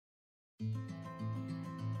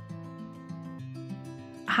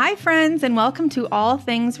Hi, friends, and welcome to All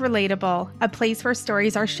Things Relatable, a place where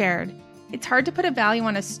stories are shared. It's hard to put a value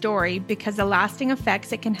on a story because the lasting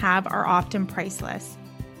effects it can have are often priceless.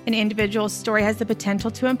 An individual's story has the potential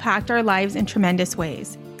to impact our lives in tremendous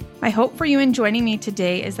ways. My hope for you in joining me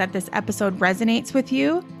today is that this episode resonates with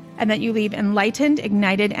you and that you leave enlightened,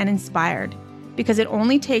 ignited, and inspired, because it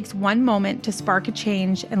only takes one moment to spark a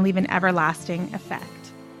change and leave an everlasting effect.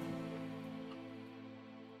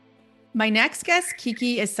 My next guest,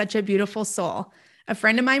 Kiki, is such a beautiful soul. A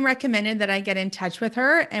friend of mine recommended that I get in touch with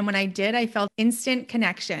her, and when I did, I felt instant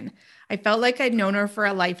connection. I felt like I'd known her for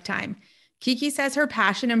a lifetime. Kiki says her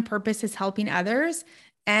passion and purpose is helping others,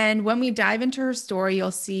 and when we dive into her story,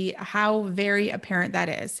 you'll see how very apparent that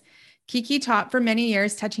is. Kiki taught for many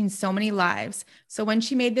years, touching so many lives. So when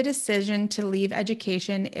she made the decision to leave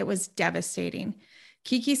education, it was devastating.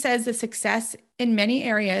 Kiki says the success in many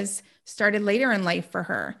areas started later in life for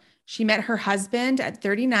her. She met her husband at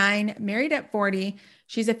 39, married at 40.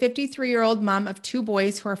 She's a 53-year-old mom of two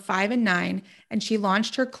boys who are 5 and 9, and she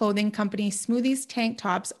launched her clothing company, Smoothies Tank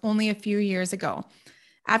Tops, only a few years ago.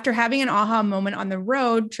 After having an aha moment on the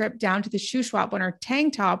road trip down to the shoe shop when her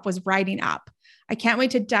tank top was riding up. I can't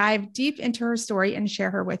wait to dive deep into her story and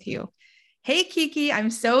share her with you. Hey, Kiki,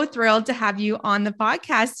 I'm so thrilled to have you on the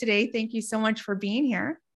podcast today. Thank you so much for being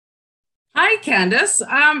here. Hi, Candace.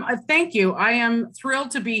 Thank you. I am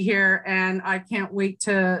thrilled to be here, and I can't wait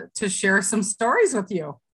to share some stories with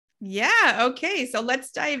you. Yeah. Okay. So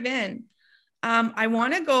let's dive in. I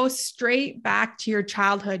want to go straight back to your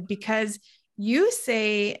childhood because you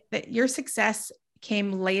say that your success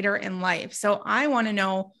came later in life. So I want to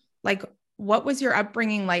know, what was your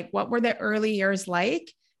upbringing like? What were the early years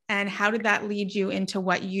like? And how did that lead you into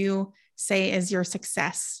what you say is your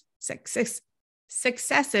successes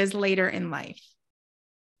later in life?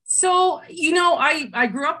 So, I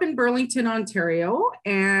grew up in Burlington, Ontario,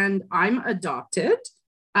 and I'm adopted.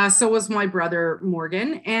 So was my brother,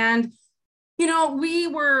 Morgan. And, we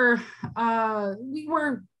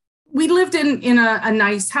lived in a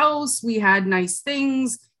nice house. We had nice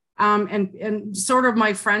things. And sort of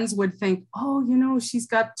my friends would think, oh, she's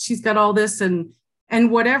got all this and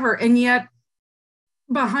whatever. And yet,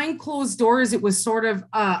 behind closed doors, it was sort of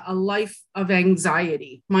a life of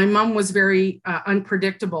anxiety. My mom was very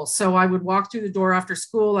unpredictable. So I would walk through the door after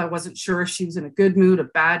school. I wasn't sure if she was in a good mood, a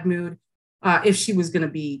bad mood, if she was going to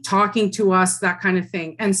be talking to us, that kind of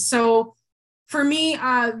thing. And so for me,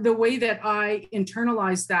 the way that I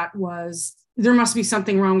internalized that was there must be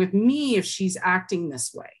something wrong with me if she's acting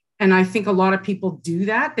this way. And I think a lot of people do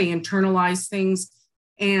that. They internalize things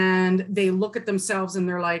and they look at themselves and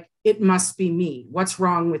they're like, it must be me. What's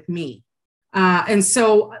wrong with me? And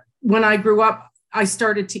so when I grew up, I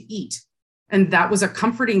started to eat. And that was a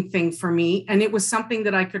comforting thing for me. And it was something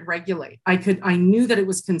that I could regulate. I knew that it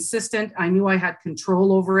was consistent. I knew I had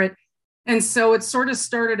control over it. And so it sort of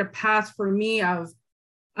started a path for me of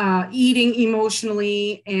eating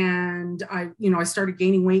emotionally. And I started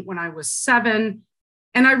gaining weight when I was 7.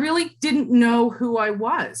 And I really didn't know who I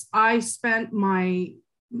was. I spent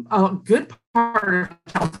a good part of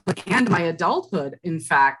childhood and my adulthood, in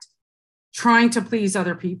fact, trying to please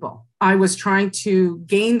other people. I was trying to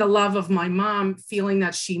gain the love of my mom, feeling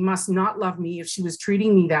that she must not love me if she was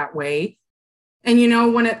treating me that way. And,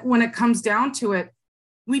 when it comes down to it,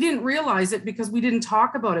 we didn't realize it because we didn't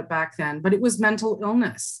talk about it back then, but it was mental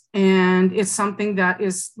illness. And it's something that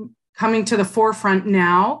is coming to the forefront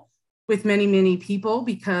now with many, many people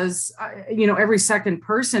because, every second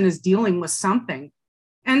person is dealing with something.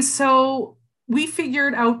 And so we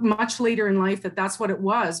figured out much later in life that that's what it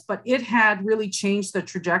was, but it had really changed the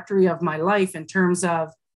trajectory of my life in terms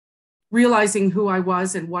of realizing who I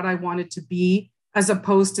was and what I wanted to be, as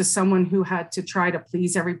opposed to someone who had to try to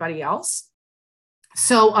please everybody else.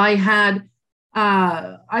 So I had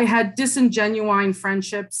disingenuine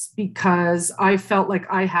friendships because I felt like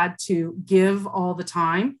I had to give all the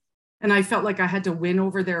time. And I felt like I had to win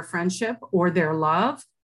over their friendship or their love.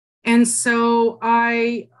 And so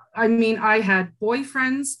I had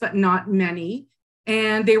boyfriends, but not many.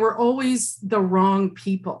 And they were always the wrong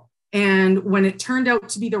people. And when it turned out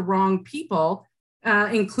to be the wrong people,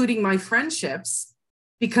 including my friendships,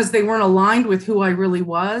 because they weren't aligned with who I really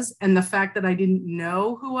was and the fact that I didn't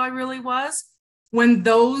know who I really was, when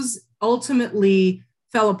those ultimately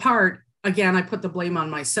fell apart, again, I put the blame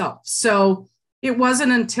on myself. So it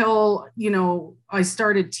wasn't until, I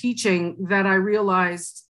started teaching that I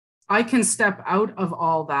realized I can step out of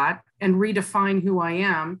all that and redefine who I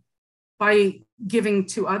am by giving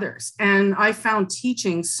to others. And I found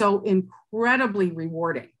teaching so incredibly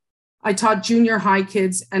rewarding. I taught junior high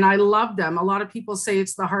kids and I loved them. A lot of people say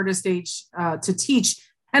it's the hardest age to teach.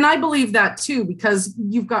 And I believe that too, because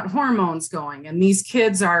you've got hormones going and these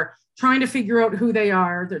kids are trying to figure out who they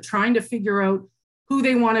are. They're trying to figure out who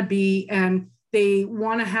they want to be, and they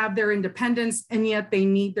want to have their independence, and yet they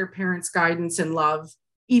need their parents' guidance and love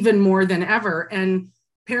even more than ever. And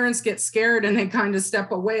parents get scared and they kind of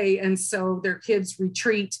step away. And so their kids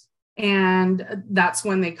retreat. And that's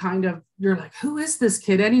when they kind of, you're like, who is this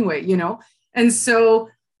kid anyway? You know? And so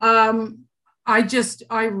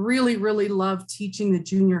I really, really love teaching the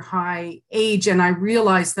junior high age. And I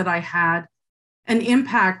realized that I had an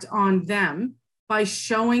impact on them by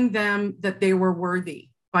showing them that they were worthy,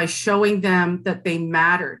 by showing them that they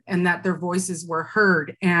mattered and that their voices were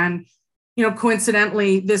heard. And, you know,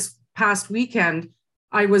 coincidentally, this past weekend,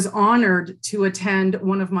 I was honored to attend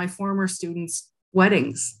one of my former students'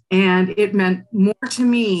 weddings. And it meant more to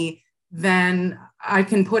me than I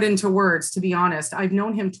can put into words, to be honest. I've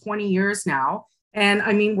known him 20 years now. And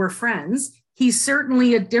I mean, we're friends. He's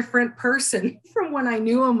certainly a different person from when I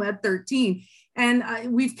knew him at 13. And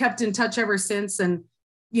we've kept in touch ever since. And,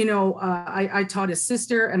 you know, I taught his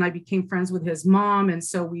sister and I became friends with his mom. And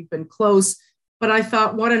so we've been close. But I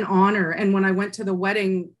thought, what an honor. And when I went to the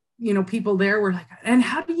wedding, you know, people there were like, and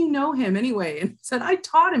how do you know him anyway? And I said, I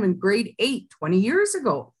taught him in grade 8, 20 years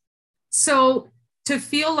ago. So to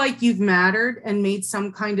feel like you've mattered and made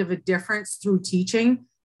some kind of a difference through teaching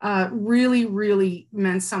really, really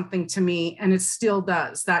meant something to me. And it still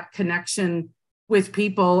does, that connection with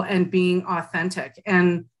people and being authentic.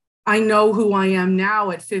 And I know who I am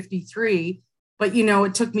now at 53, but, you know,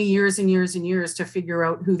 it took me years and years and years to figure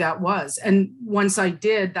out who that was. And once I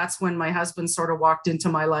did, that's when my husband sort of walked into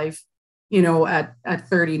my life, you know, at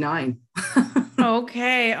 39.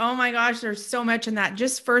 Okay. Oh my gosh, there's so much in that.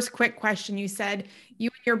 Just first quick question. You said you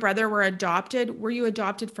and your brother were adopted. Were you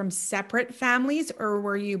adopted from separate families or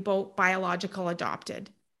were you both biological adopted?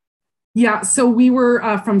 Yeah. So we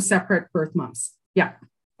were from separate birth moms. Yeah.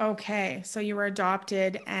 Okay. So you were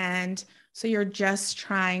adopted and so you're just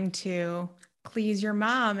trying to please your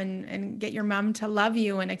mom and get your mom to love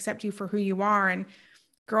you and accept you for who you are. And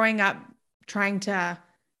growing up, trying to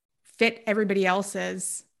fit everybody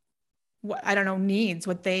else's, I don't know, needs,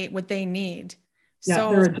 what they need. Yeah,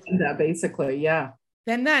 So their agenda, basically. Yeah.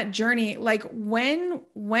 then that journey, like when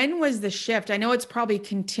was the shift? I know it's probably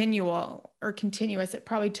continuous. It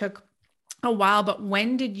probably took a while, but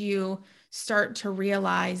when did you start to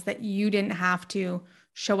realize that you didn't have to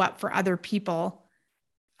show up for other people,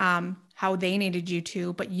 how they needed you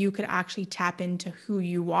to, but you could actually tap into who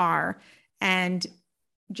you are and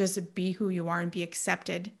just be who you are and be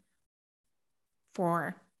accepted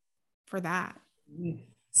for that?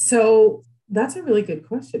 So that's a really good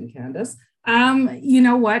question, Candace. You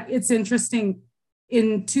know what? It's interesting.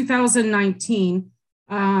 In 2019,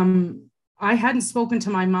 I hadn't spoken to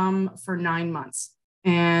my mom for 9 months.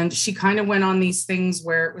 And she kind of went on these things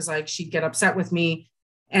where it was like she'd get upset with me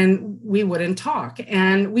and we wouldn't talk.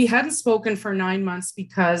 And we hadn't spoken for 9 months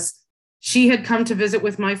because she had come to visit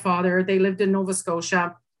with my father. They lived in Nova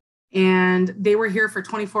Scotia and they were here for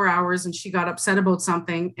 24 hours and she got upset about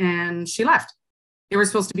something and she left. They were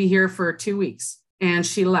supposed to be here for 2 weeks and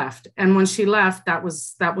she left. And when she left, that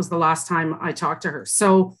was the last time I talked to her.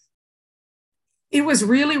 So it was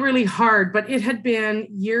really, really hard, but it had been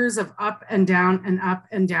years of up and down and up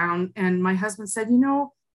and down. And my husband said, you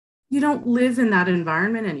know, you don't live in that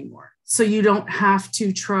environment anymore. So you don't have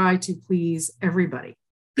to try to please everybody.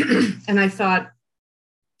 And I thought,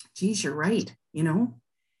 geez, you're right, you know?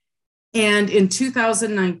 And in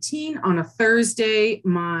 2019, on a Thursday,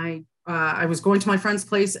 I was going to my friend's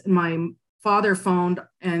place and my father phoned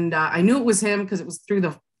and I knew it was him because it was through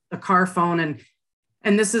the car phone.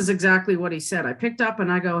 And this is exactly what he said. I picked up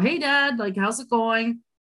and I go, hey, Dad, like, how's it going?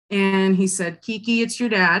 And he said, Kiki, it's your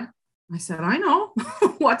dad. I said, I know.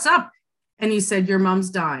 What's up? And he said, your mom's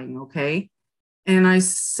dying. Okay. And I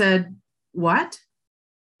said, what?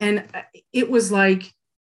 And it was like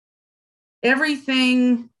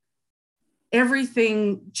everything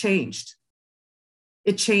changed.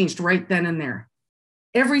 It changed right then and there.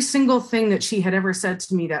 Every single thing that she had ever said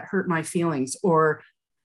to me that hurt my feelings or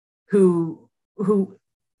who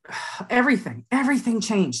everything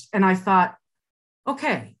changed. And I thought,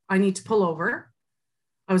 okay, I need to pull over.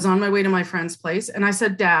 I was on my way to my friend's place and I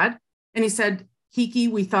said, Dad, and he said, Kiki,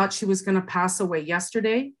 we thought she was going to pass away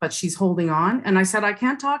yesterday, but she's holding on. And I said, I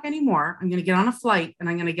can't talk anymore. I'm going to get on a flight and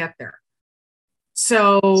I'm going to get there.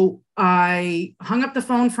 So I hung up the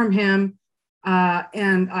phone from him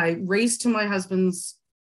and I raced to my husband's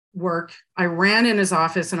work. I ran in his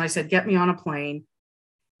office and I said, get me on a plane.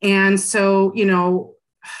 And so, you know,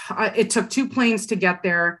 it took 2 planes to get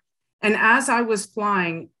there. And as I was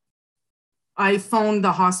flying, I phoned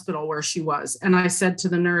the hospital where she was. And I said to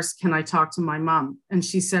the nurse, can I talk to my mom? And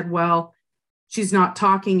she said, well, she's not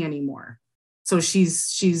talking anymore. So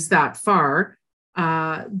she's that far,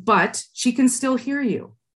 but she can still hear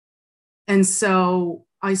you. And so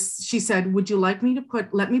she said, would you like me to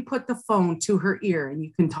let me put the phone to her ear and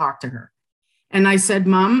you can talk to her. And I said,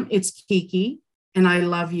 Mom, it's Kiki and I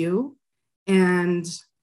love you. And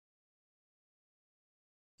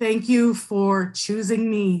thank you for choosing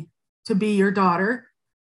me to be your daughter.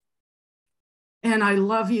 And I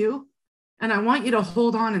love you. And I want you to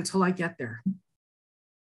hold on until I get there.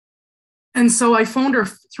 And so I phoned her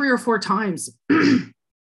 3 or 4 times.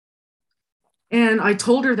 And I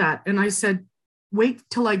told her that. And I said, wait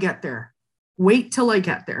till I get there. Wait till I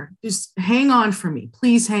get there. Just hang on for me.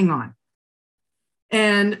 Please hang on.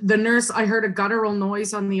 And the nurse, I heard a guttural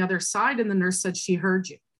noise on the other side. And the nurse said, she heard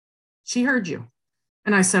you. She heard you.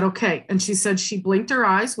 And I said, okay. And she said she blinked her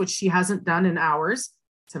eyes, which she hasn't done in hours.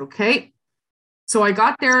 I said, okay. So I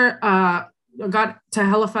got there, I got to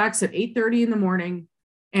Halifax at 8:30 in the morning.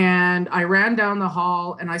 And I ran down the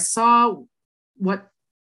hall and I saw what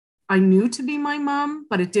I knew to be my mom,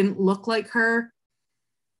 but it didn't look like her.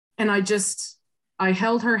 And I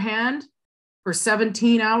held her hand for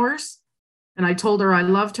 17 hours and I told her I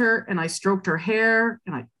loved her and I stroked her hair.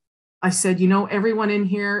 And I said, you know, everyone in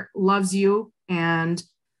here loves you. And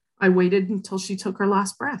I waited until she took her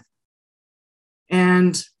last breath.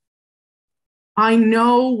 And I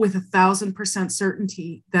know with 1,000%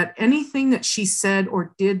 certainty that anything that she said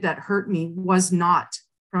or did that hurt me was not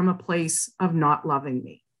from a place of not loving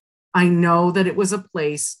me. I know that it was a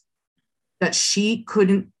place that she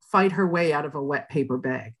couldn't fight her way out of a wet paper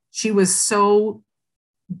bag. She was so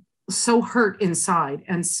hurt inside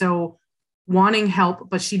and so wanting help,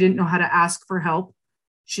 but she didn't know how to ask for help.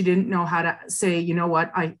 She didn't know how to say, you know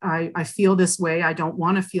what, I feel this way. I don't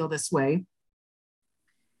want to feel this way.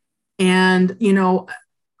 And, you know,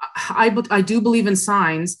 I do believe in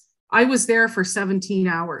signs. I was there for 17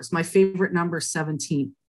 hours. My favorite number is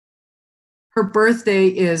 17. Her birthday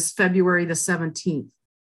is February the 17th.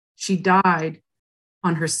 She died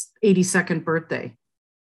on her 82nd birthday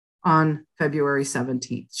on February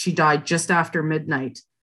 17th. She died just after midnight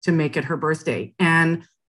to make it her birthday. And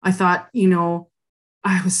I thought, you know,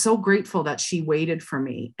 I was so grateful that she waited for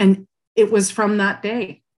me. And it was from that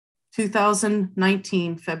day,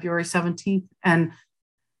 2019, February 17th. And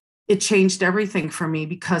it changed everything for me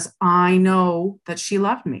because I know that she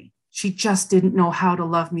loved me. She just didn't know how to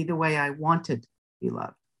love me the way I wanted to be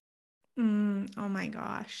loved. Oh my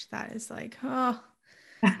gosh. That is like, oh,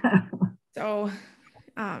 so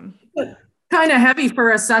kind of heavy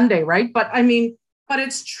for a Sunday, right? But I mean, but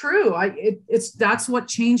it's true. That's what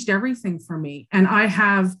changed everything for me. And I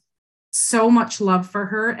have so much love for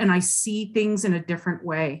her and I see things in a different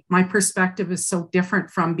way. My perspective is so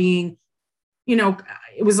different from being, you know,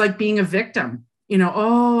 it was like being a victim, you know,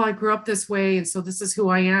 oh, I grew up this way. And so this is who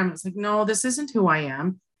I am. It's like, no, this isn't who I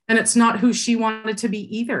am. And it's not who she wanted to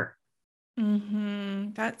be either.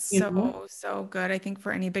 Mm-hmm. That's so good. I think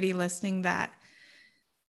for anybody listening that,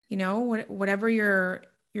 you know, whatever your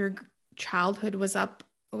childhood was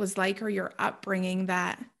like, or your upbringing,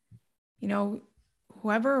 that, you know,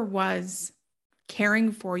 whoever was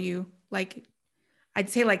caring for you, like I'd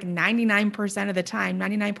say like 99% of the time,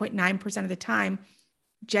 99.9% of the time,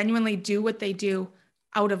 genuinely do what they do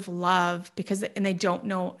out of love and they don't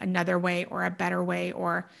know another way or a better way.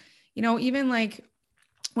 Or, you know, even like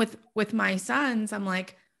with my sons, I'm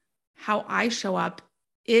like, how I show up,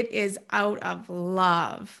 it is out of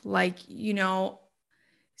love. Like, you know,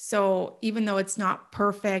 so even though it's not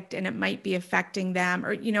perfect and it might be affecting them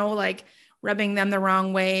or, you know, like rubbing them the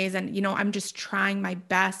wrong ways. And, you know, I'm just trying my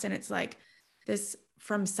best. And it's like this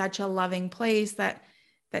from such a loving place that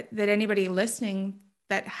anybody listening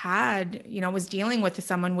that had, you know, was dealing with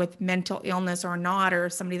someone with mental illness or not, or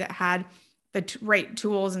somebody that had the right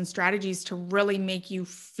tools and strategies to really make you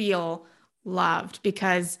feel loved.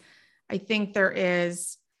 Because I think there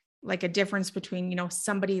is like a difference between, you know,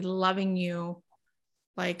 somebody loving you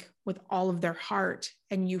like with all of their heart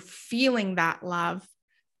and you feeling that love,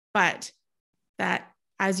 but that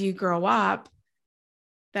as you grow up,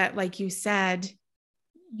 that like you said,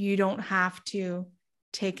 you don't have to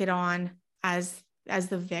take it on as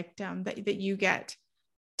the victim, that you get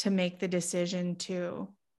to make the decision to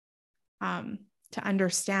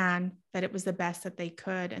understand that it was the best that they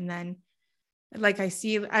could. And then like I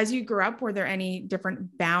see, as you grew up, were there any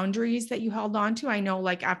different boundaries that you held on to? I know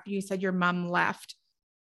like after you said your mom left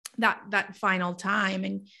that final time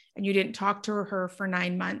and you didn't talk to her for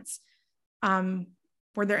 9 months.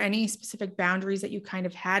 Were there any specific boundaries that you kind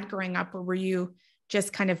of had growing up, or were you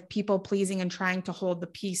just kind of people pleasing and trying to hold the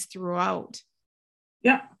peace throughout?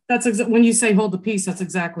 Yeah, when you say hold the peace, that's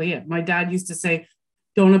exactly it. My dad used to say,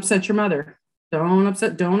 don't upset your mother.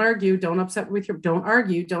 Don't argue,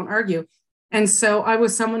 don't argue. And so I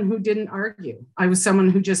was someone who didn't argue. I was someone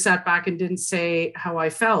who just sat back and didn't say how I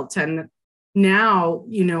felt. And now,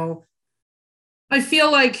 I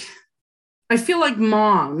feel like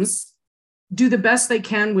moms do the best they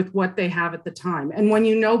can with what they have at the time. And when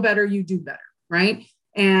you know better, you do better, right?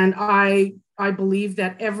 And I believe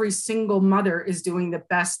that every single mother is doing the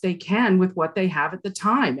best they can with what they have at the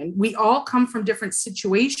time. And we all come from different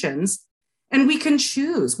situations, and we can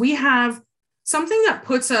choose. We have something that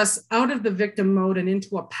puts us out of the victim mode and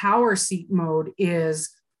into a power seat mode. Is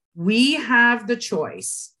we have the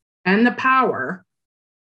choice and the power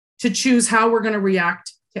to choose how we're going to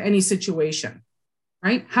react to any situation,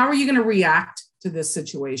 right? How are you going to react to this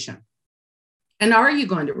situation? And are you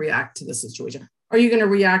going to react to the situation? Are you going to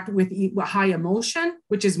react with high emotion,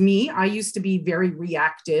 which is me? I used to be very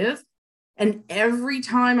reactive. And every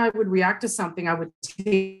time I would react to something, I would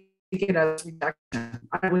take it as rejection.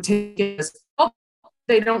 I would take it as, oh,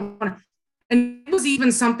 they don't want to. And it was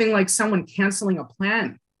even something like someone canceling a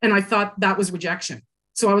plan. And I thought that was rejection.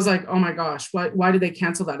 So I was like, oh my gosh, why did they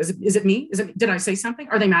cancel that? Is it me? Did I say something?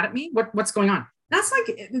 Are they mad at me? What's going on?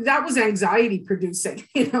 That was anxiety producing,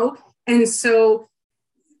 And so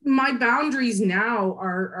my boundaries now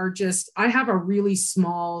are just, I have a really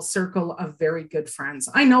small circle of very good friends.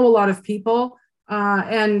 I know a lot of people,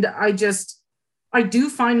 and I do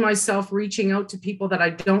find myself reaching out to people that I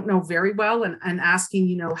don't know very well and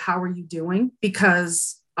asking, how are you doing?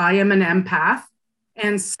 Because I am an empath.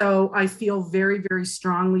 And so I feel very, very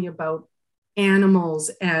strongly about animals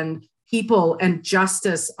and people and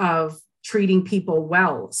justice of treating people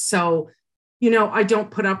well. So, I don't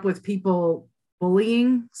put up with people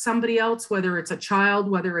bullying somebody else, whether it's a child,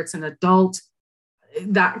 whether it's an adult,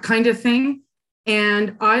 that kind of thing.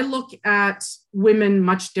 And I look at women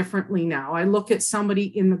much differently now. I look at somebody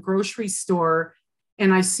in the grocery store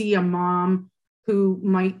and I see a mom who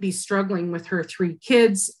might be struggling with her 3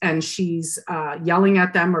 kids, and she's yelling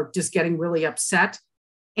at them or just getting really upset.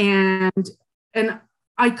 And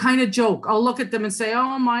I kind of joke. I'll look at them and say,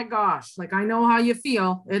 oh my gosh, like, I know how you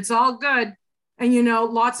feel. It's all good. And,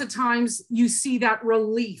 lots of times you see that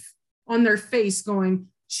relief on their face going,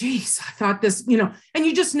 geez, I thought this, and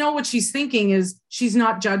you just know what she's thinking is she's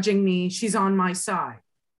not judging me. She's on my side.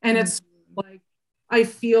 And it's like, I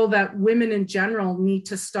feel that women in general need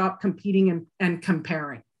to stop competing and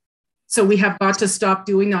comparing. So we have got to stop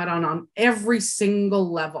doing that on every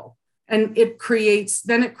single level. And it creates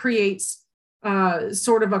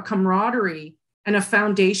sort of a camaraderie and a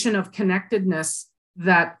foundation of connectedness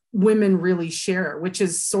that women really share, which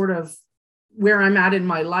is sort of where I'm at in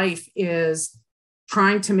my life, is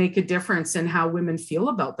trying to make a difference in how women feel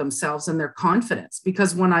about themselves and their confidence.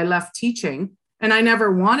 Because when I left teaching, and I never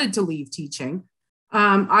wanted to leave teaching,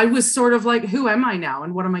 I was sort of like, who am I now?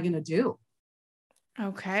 And what am I going to do?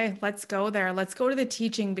 Okay, let's go there. Let's go to the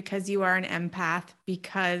teaching, because you are an empath.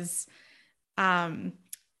 Because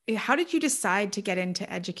how did you decide to get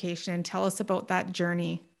into education? And tell us about that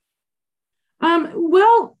journey.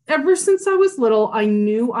 Well, ever since I was little, I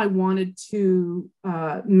knew I wanted to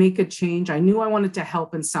make a change. I knew I wanted to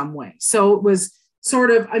help in some way. So it was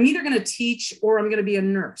sort of, I'm either going to teach or I'm going to be a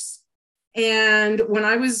nurse. And when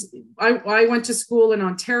I went to school in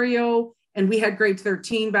Ontario, and we had grade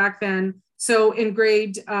 13 back then. So in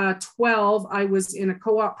grade 12, I was in a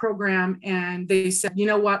co-op program, and they said, you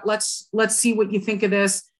know what, let's see what you think of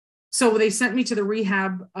this. So they sent me to the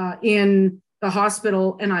rehab in the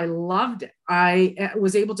hospital, and I loved it. I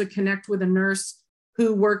was able to connect with a nurse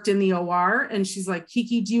who worked in the OR, and she's like,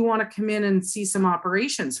 Kiki, do you want to come in and see some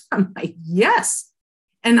operations? I'm like, yes.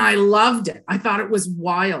 And I loved it. I thought it was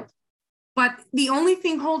wild. But the only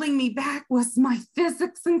thing holding me back was my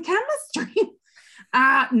physics and chemistry.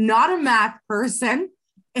 Not a math person.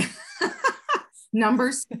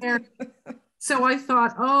 Numbers scared. So I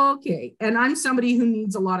thought, oh, okay. And I'm somebody who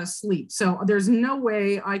needs a lot of sleep. So there's no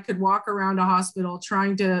way I could walk around a hospital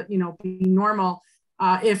trying to, be normal.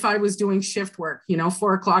 If I was doing shift work,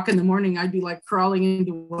 4 o'clock in the morning, I'd be like crawling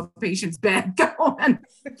into a patient's bed going,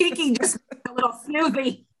 Kiki, just a little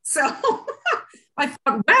snoozy. So I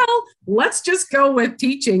thought, well, let's just go with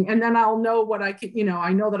teaching, and then I'll know what I can,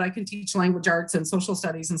 I know that I can teach language arts and social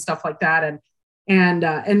studies and stuff like that,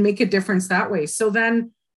 and make a difference that way. So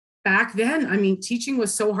then back then, teaching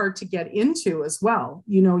was so hard to get into as well.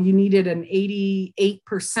 You needed an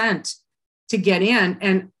 88% to get in,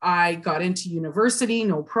 and I got into university,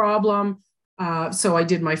 no problem. So I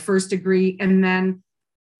did my first degree. And then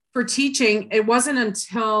for teaching, it wasn't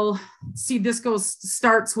until,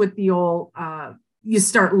 starts with the old, you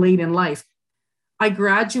start late in life. I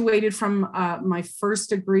graduated from my first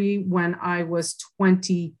degree when I was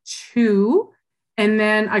 22. And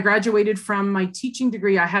then I graduated from my teaching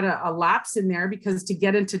degree. I had a lapse in there because to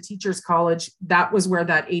get into teachers college, that was where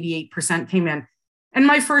that 88% came in. And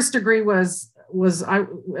my first degree it was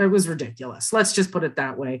ridiculous. Let's just put it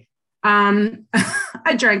that way.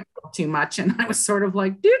 I drank too much and I was sort of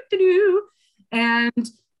like, doo. And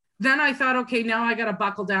then I thought, okay, now I got to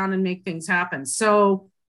buckle down and make things happen. So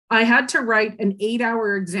I had to write an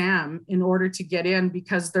 8-hour exam in order to get in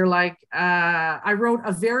because they're like, I wrote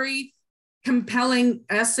a very compelling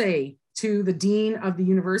essay to the dean of the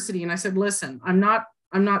university. And I said, listen, I'm not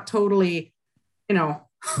totally, I'm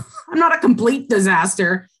not a complete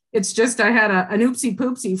disaster. It's just, I had an oopsie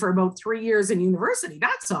poopsie for about 3 years in university.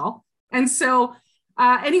 That's all. And so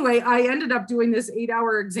anyway, I ended up doing this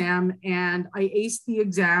 8-hour exam and I aced the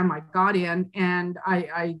exam. I got in and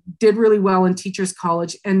I did really well in teachers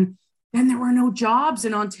college. And then there were no jobs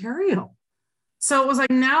in Ontario. So it was like,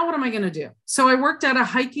 now what am I going to do? So I worked at a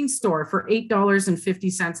hiking store for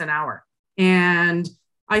 $8.50 an hour. And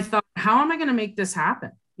I thought, how am I going to make this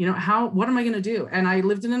happen? What am I going to do? And I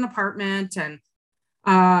lived in an apartment and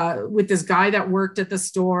with this guy that worked at the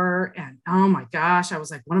store. And oh my gosh, I was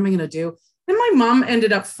like, what am I going to do? And my mom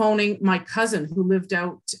ended up phoning my cousin who lived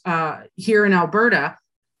out here in Alberta.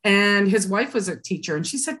 And his wife was a teacher. And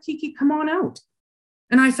she said, Kiki, come on out.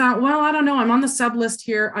 And I thought, well, I don't know. I'm on the sub list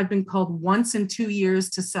here. I've been called once in 2 years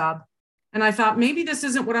to sub. And I thought, maybe this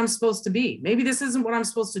isn't what I'm supposed to be. Maybe this isn't what I'm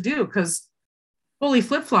supposed to do because holy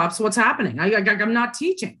flip-flops, what's happening? I'm not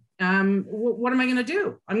teaching. What am I going to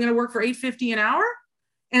do? I'm going to work for $8.50 an hour.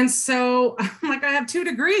 And so I'm like, I have 2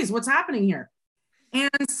 degrees. What's happening here?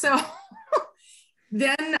 And so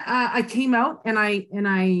then I came out and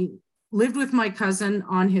I lived with my cousin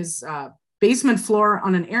on his basement floor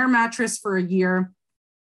on an air mattress for a year.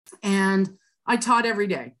 And I taught every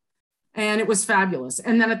day and it was fabulous.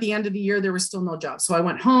 And then at the end of the year, there was still no job. So I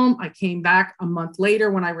went home. I came back a month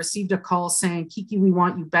later when I received a call saying, Kiki, we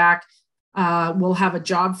want you back. We'll have a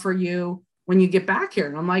job for you when you get back here.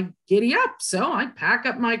 And I'm like, giddy up. So I pack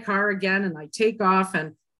up my car again and I take off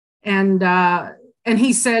and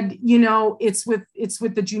he said, it's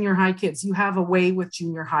with the junior high kids. You have a way with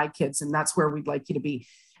junior high kids and that's where we'd like you to be.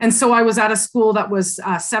 And so I was at a school that was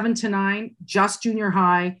 7 to 9, just junior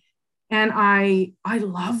high. And I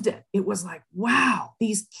loved it. It was like, wow,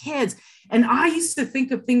 these kids. And I used to think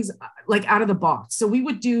of things like out of the box. So we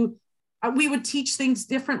would teach things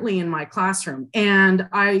differently in my classroom. And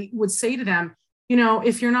I would say to them,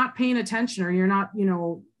 if you're not paying attention or you're not,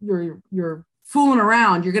 you're fooling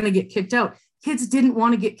around, you're going to get kicked out. Kids didn't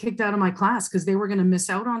want to get kicked out of my class because they were going to miss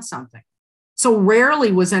out on something. So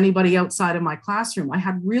rarely was anybody outside of my classroom. I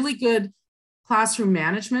had really good classroom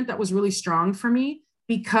management that was really strong for me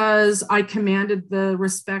because I commanded the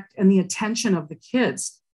respect and the attention of the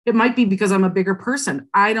kids. It might be because I'm a bigger person.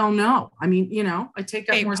 I don't know. I mean, I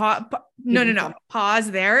take up more. No.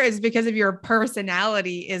 Pause there is because of your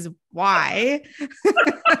personality is why.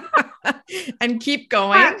 And keep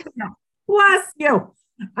going. Bless you.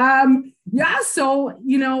 So,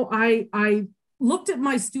 I looked at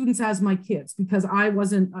my students as my kids because I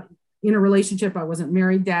wasn't in a relationship. I wasn't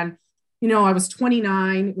married then. I was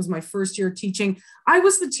 29. It was my first year teaching. I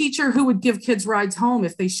was the teacher who would give kids rides home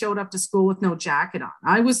if they showed up to school with no jacket on.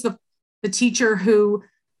 I was the teacher who,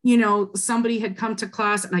 somebody had come to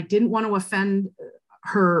class and I didn't want to offend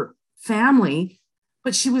her family,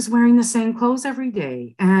 but she was wearing the same clothes every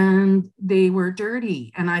day and they were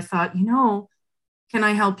dirty. And I thought, can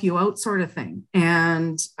I help you out sort of thing?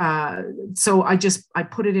 And so I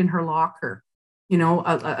put it in her locker,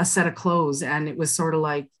 a set of clothes. And it was sort of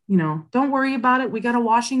like, don't worry about it. We got a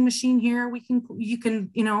washing machine here. You can,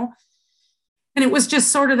 and it was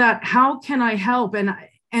just sort of that, how can I help?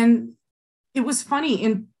 And it was funny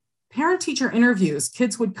in parent teacher interviews,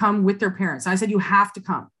 kids would come with their parents. I said, you have to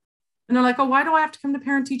come. And they're like, oh, why do I have to come to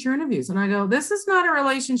parent teacher interviews? And I go, this is not a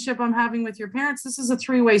relationship I'm having with your parents. This is a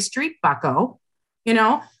 3-way street, bucko,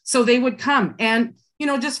 So they would come and,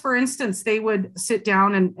 just for instance, they would sit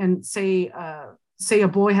down and say a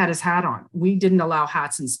boy had his hat on. We didn't allow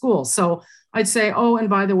hats in school. So I'd say, oh, and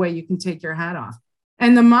by the way, you can take your hat off.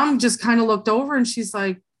 And the mom just kind of looked over and she's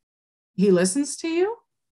like, he listens to you?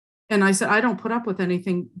 And I said, I don't put up with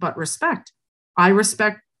anything but respect. I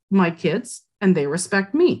respect my kids and they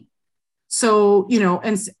respect me. So,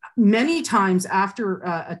 and many times after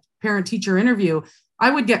a parent teacher interview, I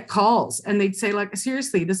would get calls and they'd say like,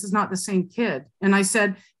 seriously, this is not the same kid. And I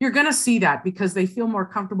said, you're going to see that because they feel more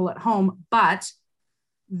comfortable at home, but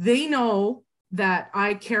they know that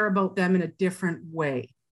I care about them in a different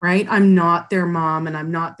way, right? I'm not their mom and I'm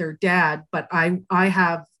not their dad, but I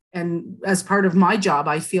have, and as part of my job,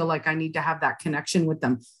 I feel like I need to have that connection with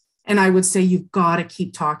them. And I would say, you've got to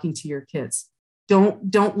keep talking to your kids.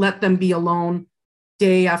 Don't let them be alone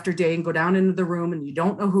day after day and go down into the room and you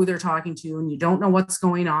don't know who they're talking to and you don't know what's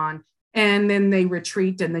going on. And then they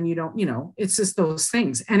retreat and then you don't, it's just those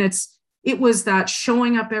things. And it was that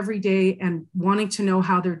showing up every day and wanting to know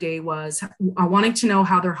how their day was, wanting to know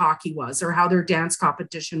how their hockey was or how their dance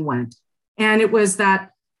competition went. And it was that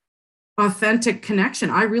authentic connection.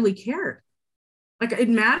 I really cared. Like it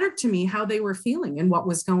mattered to me how they were feeling and what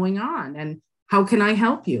was going on and how can I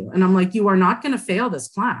help you? And I'm like, you are not going to fail this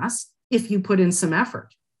class if you put in some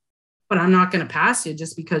effort, but I'm not going to pass you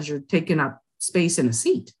just because you're taking up space in a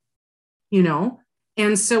seat,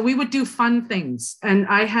 And so we would do fun things. And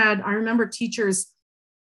I remember teachers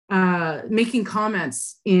making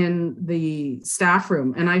comments in the staff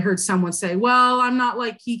room. And I heard someone say, well, I'm not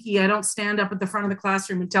like Kiki. I don't stand up at the front of the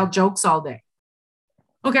classroom and tell jokes all day.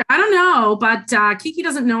 Okay, I don't know, but Kiki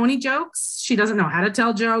doesn't know any jokes. She doesn't know how to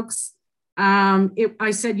tell jokes.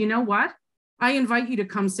 I said, you know what? I invite you to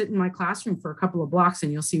come sit in my classroom for a couple of blocks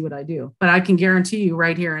and you'll see what I do. But I can guarantee you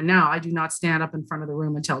right here and now, I do not stand up in front of the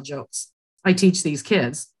room and tell jokes. I teach these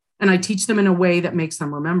kids and I teach them in a way that makes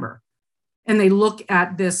them remember. And they look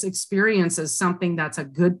at this experience as something that's a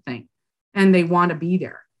good thing and they want to be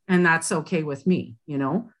there. And that's okay with me,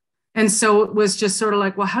 And so it was just sort of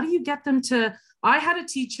like, well, how do you get them to, I had a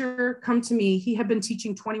teacher come to me. He had been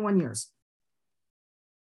teaching 21 years.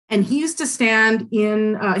 And he used to stand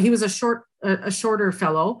in, he was a shorter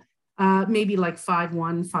fellow, maybe like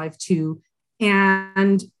 5'1", 5'2".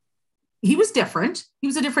 And he was different. He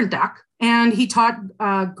was a different duck. And he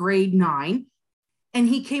taught grade 9. And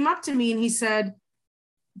he came up to me and he said,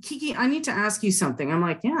 Kiki, I need to ask you something. I'm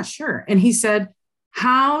like, yeah, sure. And he said,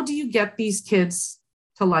 how do you get these kids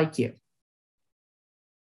to like you?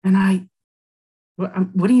 And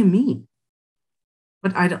what do you mean?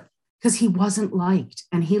 But I don't, because he wasn't liked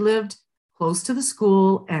and he lived close to the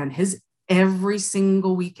school and every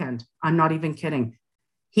single weekend, I'm not even kidding,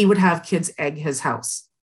 he would have kids egg his house.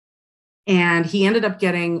 And he ended up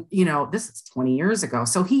getting, this is 20 years ago.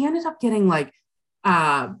 So he ended up getting like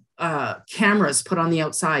cameras put on the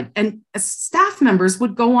outside and staff members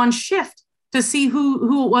would go on shift to see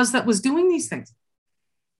who it was that was doing these things.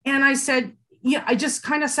 And I said, yeah, I just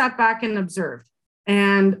kind of sat back and observed.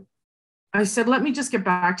 And I said, let me just get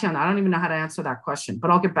back to you on that. I don't even know how to answer that question,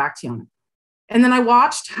 but I'll get back to you on it. And then I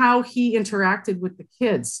watched how he interacted with the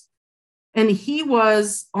kids. And he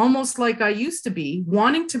was almost like I used to be,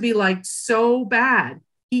 wanting to be like so bad.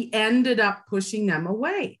 He ended up pushing them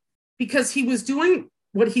away because he was doing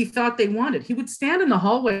what he thought they wanted. He would stand in the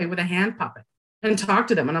hallway with a hand puppet and talk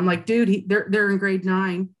to them. And I'm like, dude, they're in grade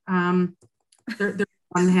 9. They're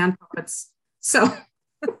on hand puppets. So,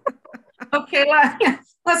 okay,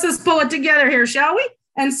 let's just pull it together here, shall we?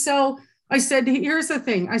 And so I said, here's the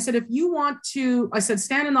thing. I said, if you want to,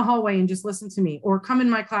 stand in the hallway and just listen to me or come in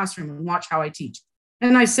my classroom and watch how I teach.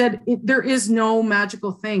 And I said, there is no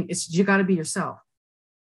magical thing. You got to be yourself.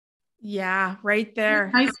 Yeah, right there.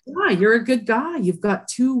 You're a nice guy. You're a good guy. You've got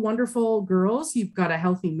 2 wonderful girls. You've got a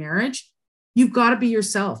healthy marriage. You've got to be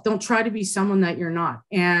yourself. Don't try to be someone that you're not.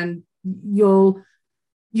 And you'll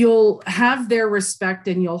have their respect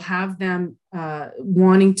and you'll have them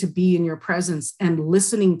wanting to be in your presence and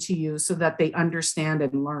listening to you so that they understand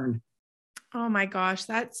and learn. Oh my gosh,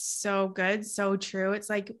 that's so good. So true. It's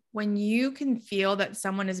like when you can feel that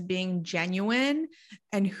someone is being genuine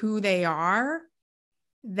and who they are,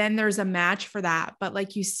 then there's a match for that. But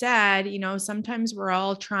like you said, sometimes we're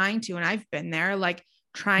all trying to, and I've been there, like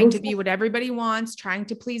trying to be what everybody wants, trying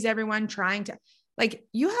to please everyone, like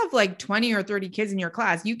you have like 20 or 30 kids in your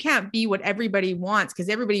class. You can't be what everybody wants because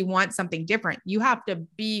everybody wants something different. You have to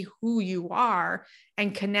be who you are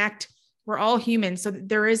and connect. We're all human. So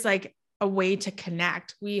there is like a way to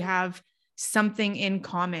connect. We have something in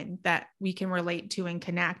common that we can relate to and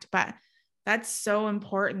connect. But that's so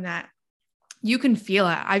important that you can feel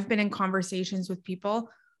it. I've been in conversations with people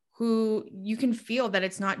who you can feel that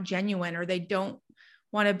it's not genuine or they don't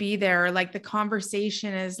want to be there. Like the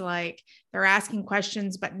conversation is like, they're asking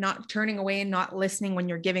questions, but not turning away and not listening when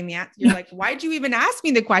you're giving the answer. You're like, why'd you even ask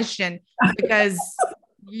me the question? Because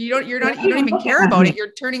you don't even care about it.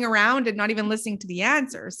 You're turning around and not even listening to the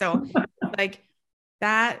answer. So like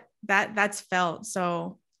that's felt.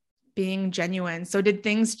 So being genuine. So did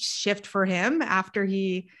things shift for him after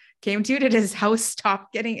he came to you? Did his house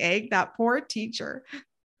stop getting egged? That poor teacher.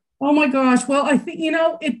 Oh my gosh. Well, I think,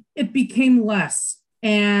 it became less.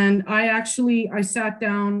 And I sat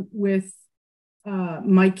down with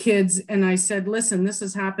my kids and I said, listen, this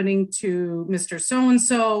is happening to Mr.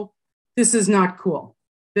 So-and-so. This is not cool.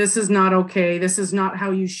 This is not okay. This is not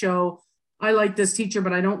how you show I like this teacher,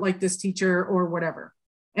 but I don't like this teacher or whatever.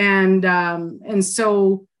 And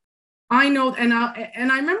so I know, and I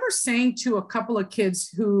remember saying to a couple of kids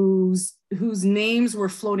whose names were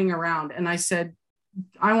floating around, and I said,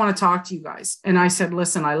 I want to talk to you guys. And I said,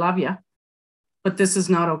 listen, I love you, but this is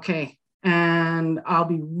not okay. And I'll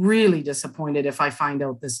be really disappointed if I find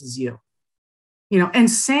out this is you. And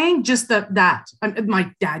saying just that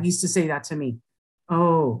my dad used to say that to me.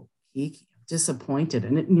 Oh, he disappointed.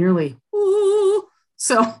 And it nearly, ooh.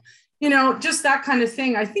 So, just that kind of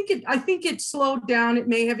thing. I think it slowed down. It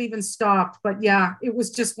may have even stopped, but yeah, it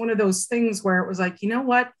was just one of those things where it was like, you know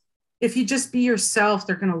what? If you just be yourself,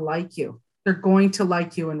 they're going to like you. They're going to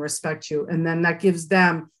like you and respect you. And then that gives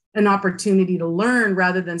them an opportunity to learn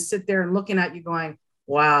rather than sit there and looking at you going,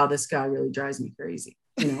 wow, this guy really drives me crazy.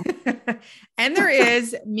 And there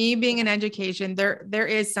is, me being in education, there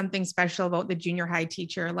is something special about the junior high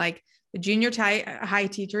teacher. Like the junior high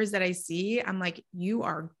teachers that I see, I'm like, you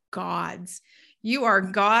are gods. You are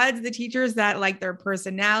gods, the teachers that like their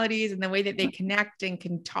personalities and the way that they connect and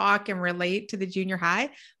can talk and relate to the junior high.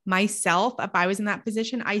 Myself, if I was in that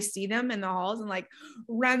position, I see them in the halls and like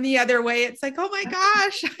run the other way. It's like, oh my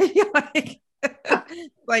gosh,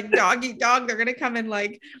 like dog eat dog. They're going to come in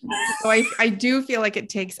like, so I do feel like it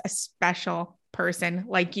takes a special person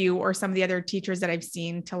like you or some of the other teachers that I've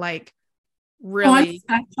seen to like really.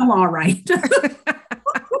 Oh, I'm special, all right.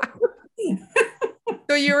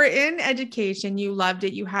 So you were in education, you loved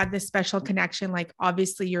it. You had this special connection. Like,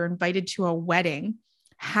 obviously you're invited to a wedding.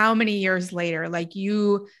 How many years later, like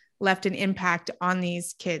you left an impact on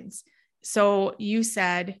these kids. So you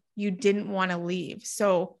said you didn't want to leave.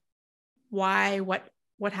 So why,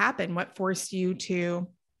 what happened? What forced you to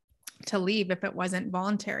leave if it wasn't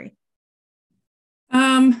voluntary?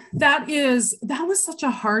 That was such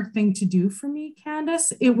a hard thing to do for me,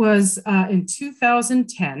 Candace. It was in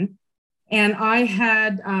 2010. And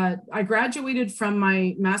I graduated from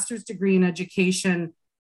my master's degree in education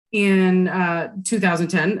in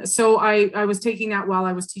 2010. So I was taking that while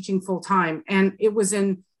I was teaching full time, and it was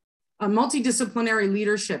in a multidisciplinary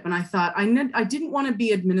leadership. And I thought I didn't want to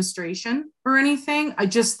be administration or anything. I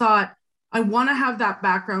just thought I want to have that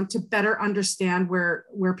background to better understand where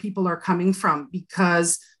people are coming from,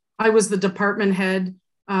 because I was the department head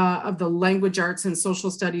of the language arts and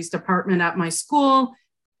social studies department at my school.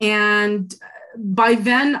 And by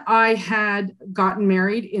then I had gotten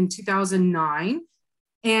married in 2009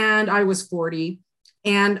 and I was 40,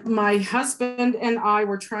 and my husband and I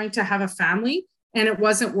were trying to have a family and it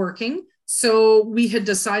wasn't working. So we had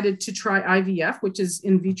decided to try IVF, which is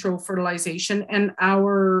in vitro fertilization. And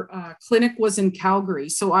our clinic was in Calgary.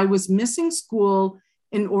 So I was missing school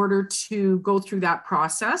in order to go through that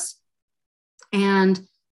process. And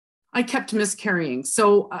I kept miscarrying.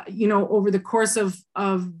 So, over the course of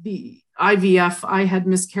the IVF, I had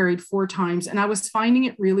miscarried 4 times, and I was finding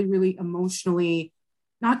it really, really emotionally,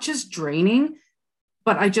 not just draining,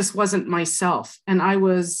 but I just wasn't myself. And I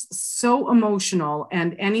was so emotional,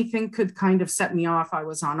 and anything could kind of set me off. I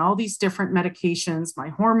was on all these different medications. My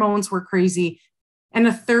hormones were crazy. And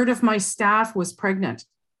a third of my staff was pregnant.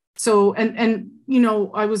 So, and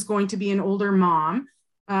I was going to be an older mom.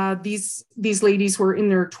 These ladies were in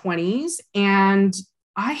their 20s, and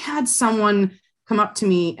I had someone come up to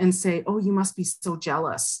me and say, "Oh, you must be so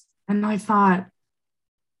jealous." And I thought,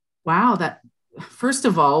 wow, that, first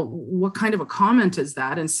of all, what kind of a comment is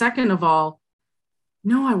that? And second of all,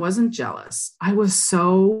 no, I wasn't jealous. I was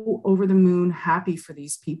so over the moon happy for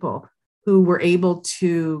these people who were able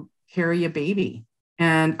to carry a baby,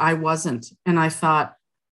 and I wasn't. And I thought,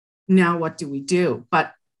 now what do we do?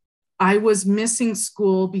 But I was missing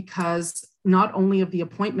school because not only of the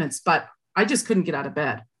appointments, but I just couldn't get out of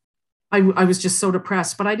bed. I was just so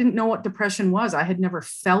depressed, but I didn't know what depression was. I had never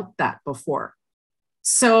felt that before.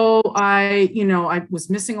 So I was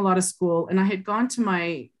missing a lot of school, and I had gone to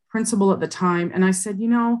my principal at the time and I said,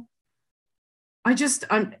 no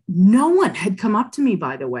one had come up to me,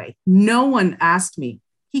 by the way. No one asked me,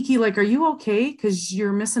 Kiki, like, are you okay? Because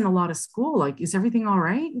you're missing a lot of school. Like, is everything all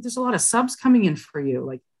right? There's a lot of subs coming in for you.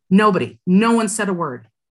 Like, no one said a word.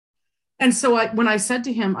 And so when I said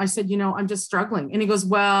to him, I said, I'm just struggling. And he goes,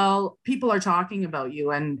 well, people are talking about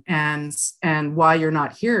you and why you're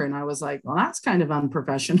not here. And I was like, well, that's kind of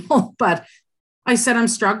unprofessional, but I said, I'm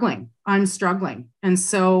struggling. I'm struggling. And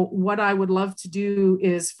so what I would love to do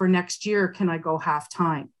is for next year, can I go half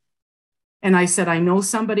time? And I said, I know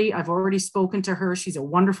somebody, I've already spoken to her. She's a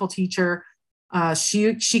wonderful teacher.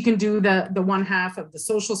 She can do the one half of the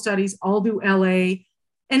social studies. I'll do LA.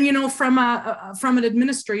 And, you know, from an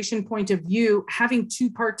administration point of view, having two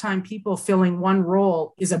part-time people filling one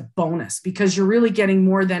role is a bonus because you're really getting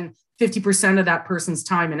more than 50% of that person's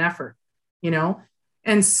time and effort, you know?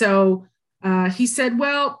 And so he said,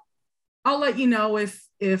 well, I'll let you know if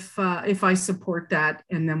I support that,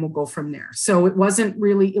 and then we'll go from there. So it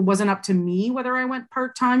wasn't up to me whether I went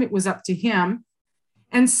part-time, it was up to him.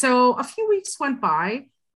 And so a few weeks went by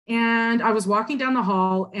and I was walking down the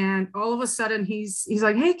hall and all of a sudden he's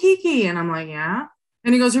like, hey, Kiki. And I'm like, yeah.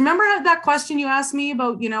 And he goes, remember that question you asked me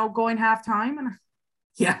about, you know, going half-time? And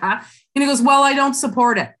yeah. And he goes, well, I don't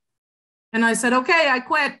support it. And I said, okay, I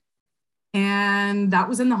quit. And that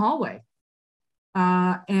was in the hallway.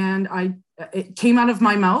 And it came out of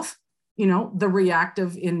my mouth, you know, the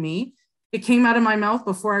reactive in me. It came out of my mouth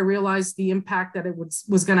before I realized the impact that it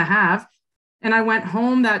was going to have. And I went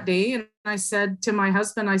home that day and I said to my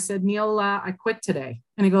husband, I said, Neil, I quit today.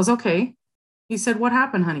 And he goes, okay. He said, what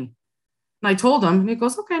happened, honey? And I told him, and he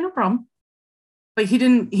goes, okay, no problem. But he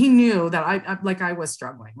knew that I was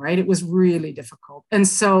struggling, right? It was really difficult. And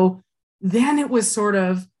so then it was sort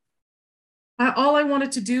of, all I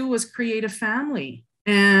wanted to do was create a family.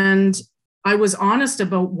 And I was honest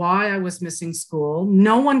about why I was missing school.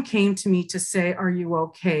 No one came to me to say, are you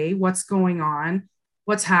okay? What's going on?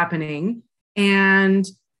 What's happening? And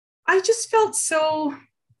I just felt so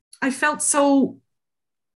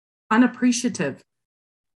unappreciated.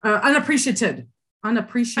 Unappreciated.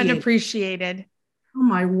 Oh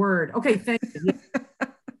my word. Okay, thank you.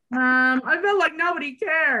 I felt like nobody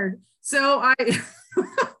cared. So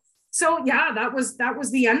so yeah, that was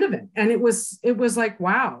the end of it. And it was like,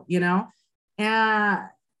 wow, you know, and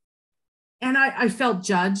I felt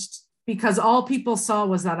judged because all people saw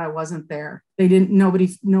was that I wasn't there.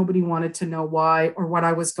 Nobody wanted to know why or what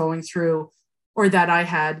I was going through, or that I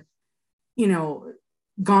had, you know,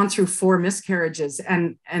 gone through 4 miscarriages.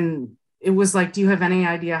 And it was like, do you have any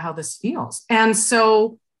idea how this feels? And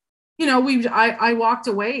so, you know, I walked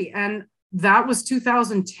away, and that was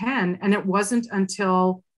 2010. And it wasn't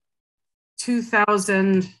until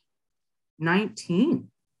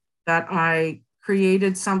 2019 that I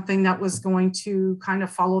created something that was going to kind of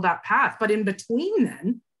follow that path. But in between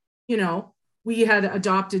then, you know, we had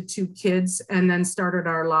adopted 2 kids and then started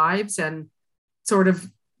our lives, and sort of,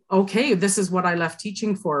 okay, this is what I left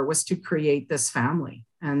teaching for, was to create this family,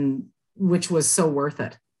 and which was so worth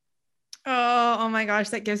it. Oh my gosh,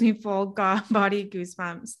 that gives me full body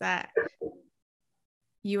goosebumps that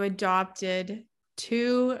you adopted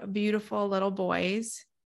 2 beautiful little boys.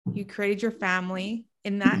 You created your family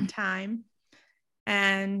in that time.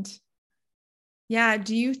 And yeah,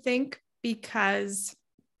 do you think, because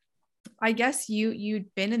I guess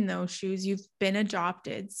you'd been in those shoes, you've been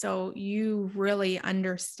adopted, so you really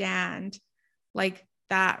understand like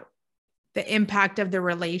that, the impact of the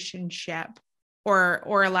relationship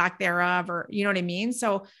or lack thereof, or you know what I mean?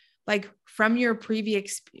 So like from your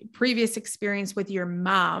previous experience with your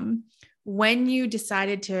mom, when you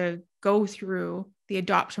decided to go through the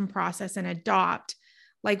adoption process and adopt,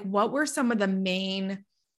 like what were some of the main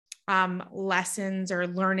lessons or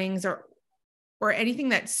learnings or anything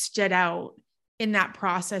that stood out in that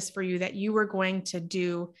process for you that you were going to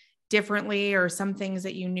do differently, or some things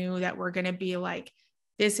that you knew that were going to be like,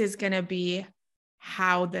 this is going to be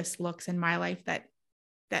how this looks in my life that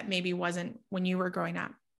maybe wasn't when you were growing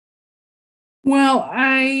up? Well,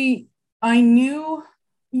 I knew,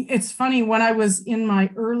 it's funny, when I was in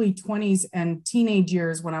my early 20s and teenage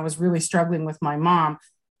years, when I was really struggling with my mom,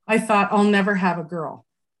 I thought, I'll never have a girl.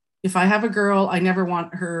 If I have a girl, I never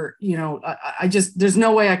want her, you know, I just, there's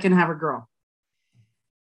no way I can have a girl.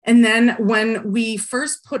 And then when we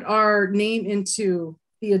first put our name into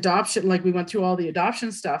the adoption, like we went through all the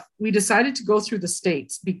adoption stuff, we decided to go through the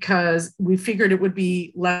states because we figured it would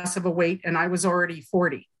be less of a wait. And I was already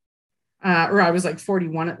 40, or I was like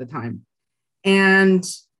 41 at the time. And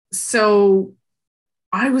so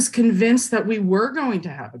I was convinced that we were going to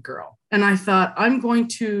have a girl. And I thought, I'm going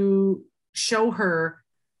to show her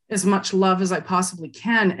as much love as I possibly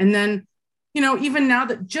can. And then, you know, even now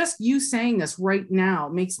that just you saying this right now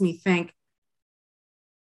makes me think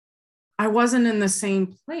I wasn't in the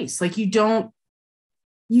same place. Like you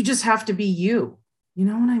just have to be you. You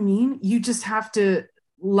know what I mean? You just have to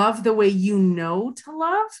love the way you know to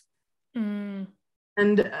love. And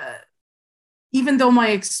even though my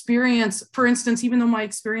experience, for instance, even though my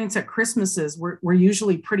experience at Christmases were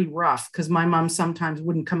usually pretty rough, because my mom sometimes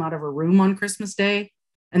wouldn't come out of her room on Christmas Day.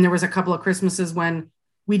 And there was a couple of Christmases when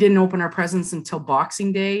we didn't open our presents until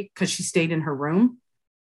Boxing Day because she stayed in her room.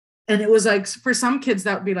 And it was like, for some kids,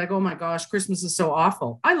 that would be like, oh my gosh, Christmas is so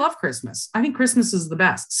awful. I love Christmas. I think Christmas is the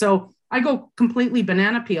best. So I go completely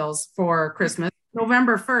banana peels for Christmas.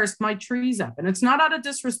 November 1st, my tree's up. And it's not out of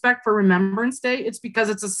disrespect for Remembrance Day. It's because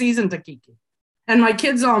it's a season to Kiki. And my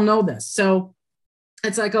kids all know this. So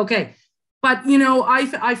it's like, okay. But, you know,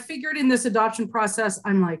 I figured in this adoption process,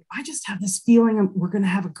 I'm like, I just have this feeling we're going to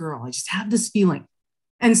have a girl. I just have this feeling.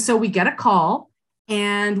 And so we get a call,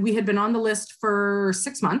 and we had been on the list for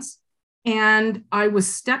 6 months. And I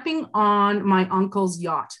was stepping on my uncle's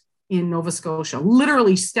yacht in Nova Scotia,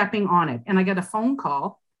 literally stepping on it. And I get a phone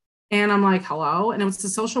call, and I'm like, hello. And it was the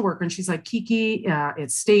social worker. And she's like, Kiki,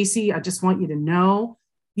 it's Stacy. I just want you to know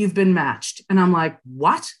you've been matched. And I'm like,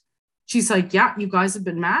 what? She's like, yeah, you guys have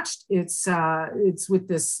been matched. It's with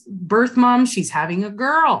this birth mom. She's having a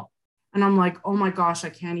girl. And I'm like, oh my gosh, I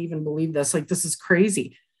can't even believe this. Like, this is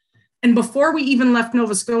crazy. And before we even left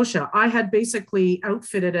Nova Scotia, I had basically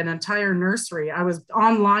outfitted an entire nursery. I was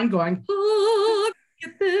online going, oh,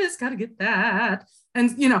 get this, got to get that.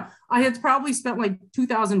 And, you know, I had probably spent like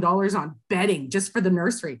 $2,000 on bedding just for the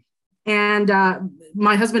nursery. And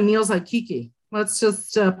my husband Neil's like, Kiki, let's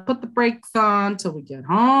just put the brakes on till we get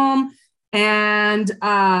home. And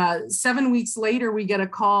 7 weeks later, we get a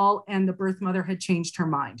call, and the birth mother had changed her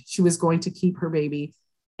mind. She was going to keep her baby.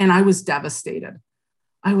 And I was devastated.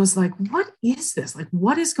 I was like, what is this? Like,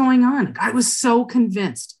 what is going on? Like, I was so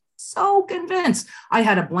convinced. I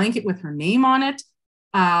had a blanket with her name on it.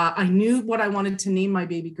 I knew what I wanted to name my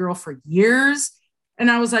baby girl for years. And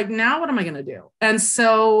I was like, now what am I going to do? And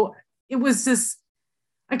so it was this,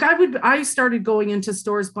 like, I started going into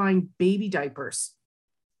stores buying baby diapers.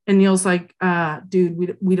 And Neil's like,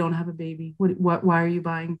 dude, we don't have a baby. Why are you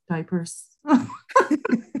buying diapers?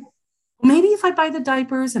 Maybe if I buy the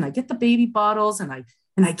diapers and I get the baby bottles and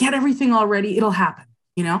I get everything already, it'll happen,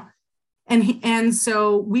 you know? And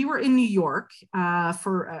so we were in New York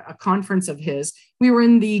for a conference of his. We were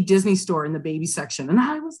in the Disney store in the baby section, and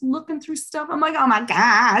I was looking through stuff. I'm like, oh my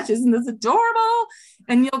gosh, isn't this adorable?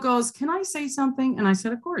 And Neil goes, can I say something? And I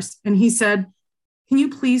said, of course. And he said, can you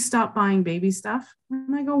please stop buying baby stuff?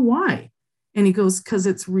 And I go, why? And he goes, because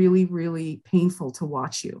it's really, really painful to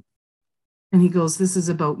watch you. And he goes, this is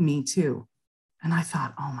about me too. And I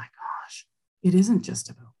thought, oh my gosh, it isn't just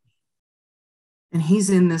about me. And he's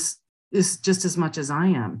in this just as much as I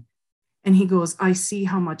am. And he goes, I see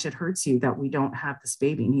how much it hurts you that we don't have this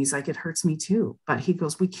baby. And he's like, it hurts me too. But he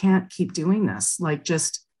goes, we can't keep doing this. Like,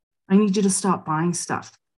 I need you to stop buying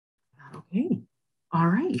stuff. Okay. All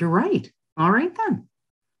right. You're right. All right then.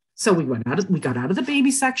 So we got out of the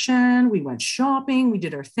baby section. We went shopping. We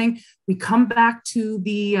did our thing. We come back to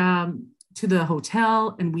the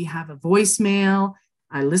hotel, and we have a voicemail.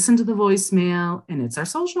 I listen to the voicemail, and it's our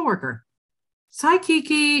social worker. Hi,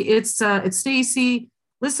 Kiki. It's Stacy.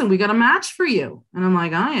 Listen, we got a match for you. And I'm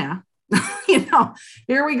like, oh yeah,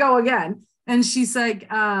 here we go again. And she's like,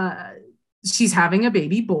 she's having a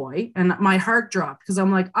baby boy. And my heart dropped, because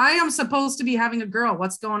I'm like, I am supposed to be having a girl.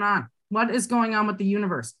 What's going on? What is going on with the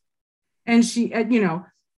universe? And she,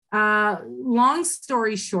 long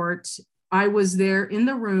story short, I was there in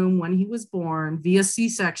the room when he was born via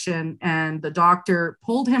C-section, and the doctor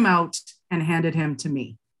pulled him out and handed him to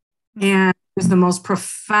me. And it was the most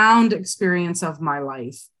profound experience of my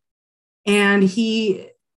life. And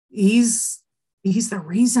he's the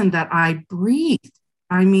reason that I breathed.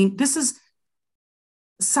 I mean, this is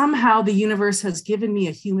somehow the universe has given me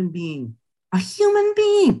a human being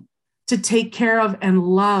to take care of and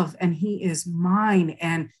love. And he is mine,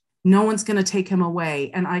 and no one's going to take him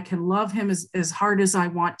away. And I can love him as hard as I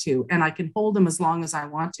want to, and I can hold him as long as I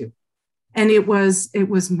want to. And it was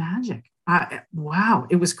magic. Wow,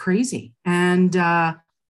 it was crazy. And, I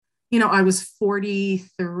was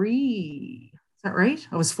 43. Is that right?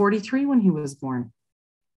 I was 43 when he was born.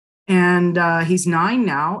 And he's 9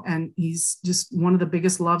 now, and he's just one of the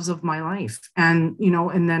biggest loves of my life. And,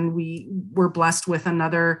 and then we were blessed with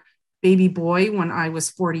another baby boy when I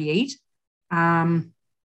was 48.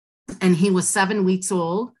 And he was 7 weeks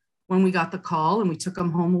old when we got the call, and we took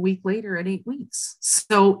him home a week later at 8 weeks.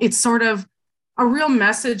 So it's sort of a real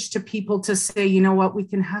message to people to say, you know what, we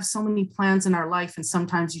can have so many plans in our life, and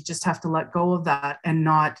sometimes you just have to let go of that and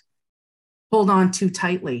not hold on too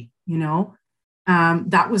tightly.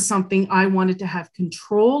 That was something I wanted to have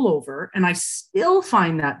control over, and I still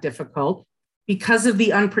find that difficult because of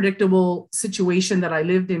the unpredictable situation that I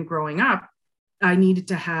lived in growing up. I needed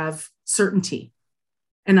to have certainty.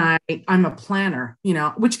 And I'm a planner, you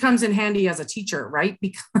know, which comes in handy as a teacher, right?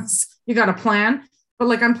 Because you got to plan. But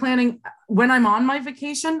like I'm planning when I'm on my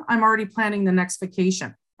vacation, I'm already planning the next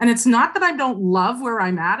vacation. And it's not that I don't love where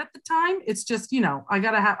I'm at the time. It's just, you know, I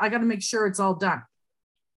gotta make sure it's all done.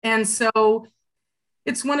 And so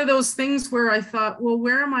it's one of those things where I thought, well,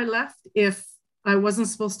 where am I left if I wasn't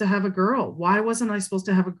supposed to have a girl? Why wasn't I supposed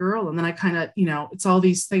to have a girl? And then I kind of, you know, it's all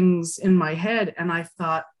these things in my head. And I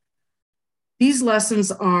thought, these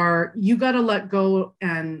lessons are, you got to let go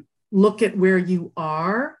and look at where you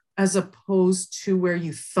are as opposed to where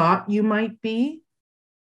you thought you might be,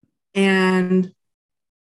 and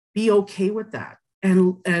be okay with that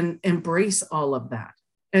and embrace all of that.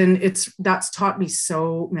 And that's taught me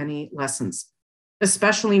so many lessons,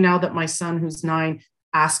 especially now that my son, who's 9,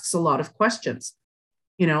 asks a lot of questions.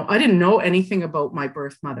 You know, I didn't know anything about my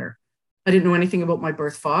birth mother. I didn't know anything about my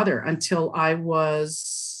birth father until I was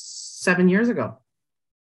 7 years ago.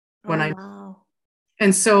 Wow.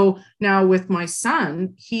 And so now with my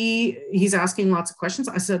son, he's asking lots of questions.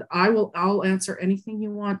 I said, I'll answer anything you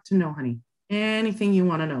want to know, honey, anything you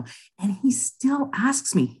want to know. And he still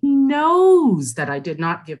asks me. He knows that I did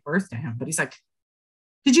not give birth to him, but he's like,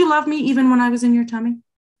 did you love me even when I was in your tummy?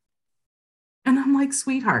 And I'm like,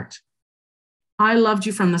 sweetheart, I loved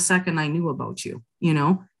you from the second I knew about you, you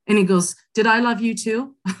know? And he goes, did I love you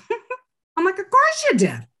too? I'm like, of course you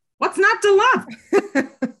did. What's not to love?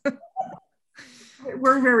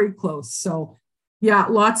 We're very close. So yeah,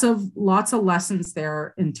 lots of lessons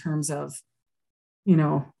there in terms of, you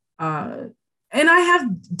know, and I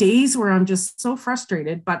have days where I'm just so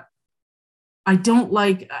frustrated, but I don't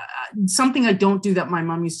like something I don't do that my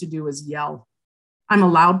mom used to do is yell. I'm a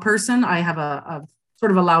loud person. I have a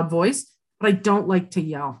sort of a loud voice, but I don't like to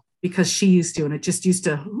yell because she used to, and it just used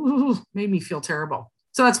to made me feel terrible.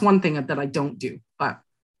 So that's one thing that I don't do, but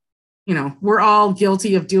you know, we're all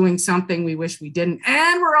guilty of doing something we wish we didn't.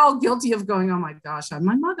 And we're all guilty of going, oh my gosh, I'm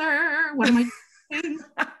my mother. What am I doing?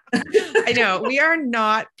 I know we are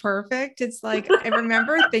not perfect. It's like, I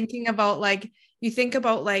remember thinking about like, you think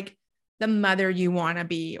about like the mother you want to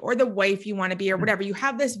be or the wife you want to be or whatever. You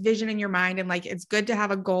have this vision in your mind and like, it's good to have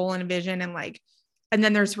a goal and a vision and like, and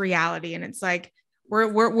then there's reality. And it's like,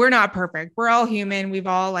 we're not perfect. We're all human. We've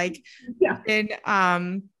all like been,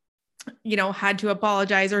 you know, had to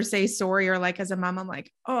apologize or say sorry, or like as a mom, I'm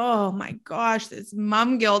like, oh my gosh, this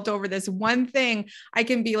mom guilt over this one thing. I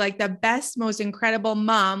can be like the best, most incredible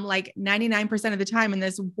mom, like 99% of the time. And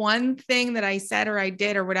this one thing that I said, or I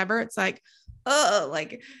did, or whatever, it's like, oh,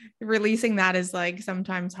 like releasing that is like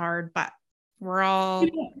sometimes hard, but we're all.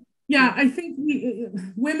 Yeah. I think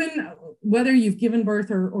women, whether you've given birth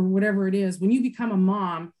or whatever it is, when you become a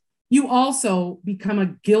mom, you also become a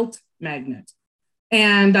guilt magnet.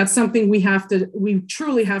 And that's something we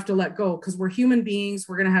truly have to let go, because we're human beings.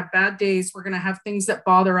 We're going to have bad days. We're going to have things that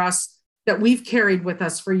bother us that we've carried with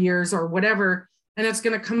us for years or whatever. And it's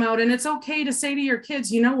going to come out. And it's okay to say to your kids,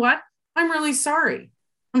 you know what? I'm really sorry.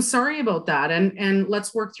 I'm sorry about that. And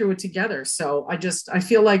let's work through it together. So I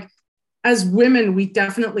feel like as women, we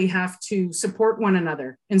definitely have to support one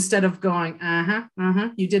another instead of going,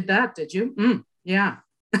 you did that, did you? Yeah.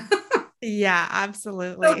 Yeah,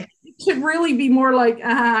 absolutely. So it should really be more like,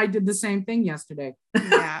 I did the same thing yesterday.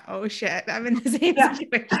 Yeah. Oh shit. I'm in the same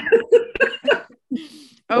situation.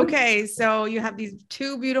 Okay. So you have these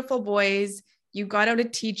 2 beautiful boys. You got out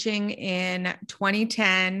of teaching in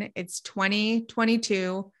 2010. It's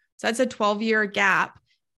 2022. So that's a 12-year gap.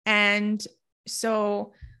 And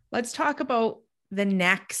so let's talk about the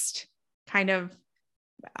next kind of,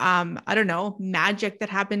 I don't know, magic that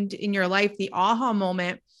happened in your life, the aha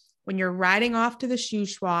moment when you're riding off to the shoe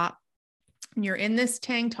swap and you're in this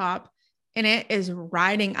tank top and it is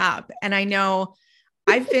riding up. And I know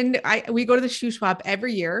we go to the shoe swap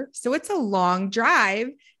every year. So it's a long drive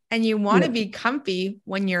and you want to be comfy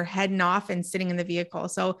when you're heading off and sitting in the vehicle.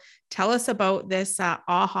 So tell us about this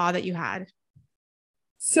aha that you had.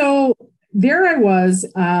 So there I was,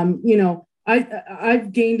 you know,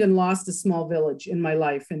 I've gained and lost a small village in my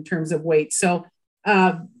life in terms of weight. So,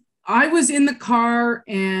 I was in the car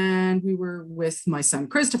and we were with my son,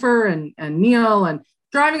 Christopher and Neil, and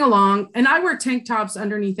driving along, and I wear tank tops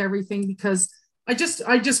underneath everything because I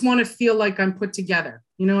just want to feel like I'm put together.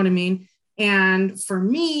 You know what I mean? And for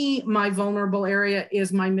me, my vulnerable area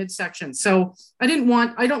is my midsection. So I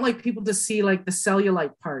don't like people to see like the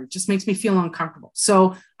cellulite part. It just makes me feel uncomfortable.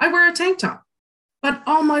 So I wear a tank top. But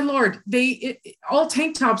oh my Lord, all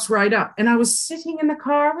tank tops ride up. And I was sitting in the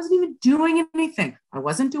car. I wasn't even doing anything. I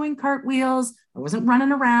wasn't doing cartwheels. I wasn't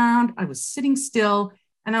running around. I was sitting still.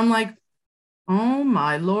 And I'm like, oh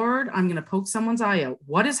my Lord, I'm going to poke someone's eye out.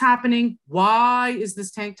 What is happening? Why is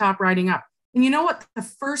this tank top riding up? And you know what? The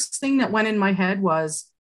first thing that went in my head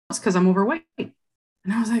was, it's because I'm overweight. And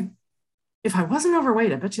I was like, if I wasn't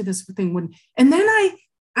overweight, I bet you this thing wouldn't. And then I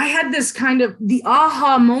had this kind of, the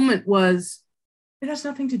aha moment was, it has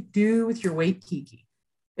nothing to do with your weight, Kiki.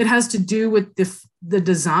 It has to do with the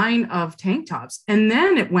design of tank tops. And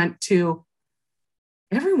then it went to,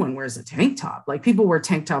 everyone wears a tank top. Like people wear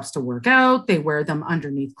tank tops to work out. They wear them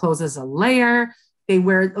underneath clothes as a layer. They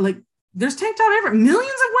wear, like, there's tank top everywhere.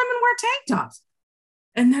 Millions of women wear tank tops.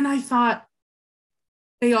 And then I thought,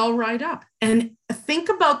 they all ride up. And think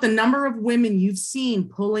about the number of women you've seen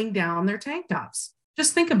pulling down their tank tops.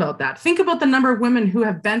 Just think about that. Think about the number of women who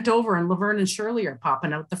have bent over and Laverne and Shirley are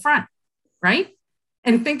popping out the front, right?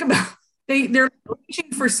 And think about, they're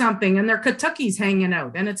reaching for something and their Kentucky's hanging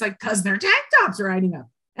out. And it's like, because their tank tops are riding up.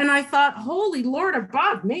 And I thought, holy Lord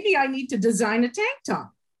above, maybe I need to design a tank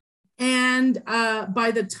top. And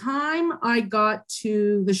by the time I got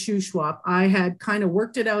to the shoe swap, I had kind of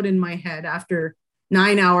worked it out in my head after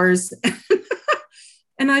 9 hours.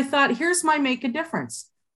 And I thought, here's my make a difference.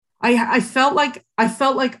 I felt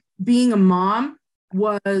like being a mom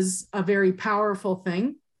was a very powerful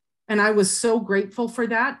thing. And I was so grateful for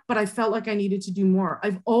that, but I felt like I needed to do more.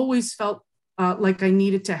 I've always felt like I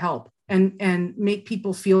needed to help and make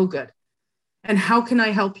people feel good. And how can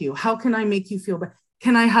I help you? How can I make you feel better?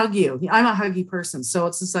 Can I hug you? I'm a huggy person. So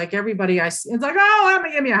it's just like everybody I see, it's like, oh, let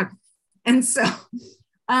me give me a hug. And so,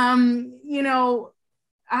 you know,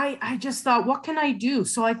 I just thought, what can I do?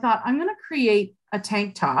 So I thought, I'm going to create a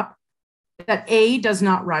tank top that does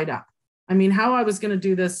not ride up. I mean, how I was going to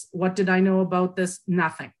do this, what did I know about this?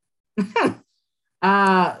 Nothing. But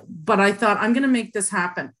I thought, I'm going to make this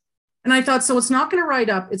happen. And I thought, so it's not going to ride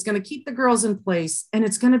up. It's going to keep the girls in place and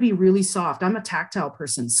it's going to be really soft. I'm a tactile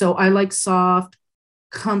person. So I like soft,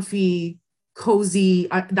 comfy, cozy.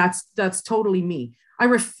 That's totally me. I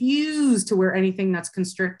refuse to wear anything that's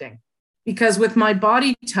constricting because with my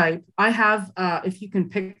body type, I have, if you can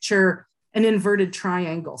picture an inverted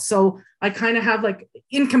triangle. So I kind of have like,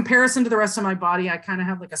 in comparison to the rest of my body, I kind of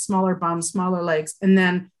have like a smaller bum, smaller legs, and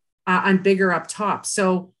then I'm bigger up top.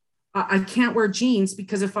 So I can't wear jeans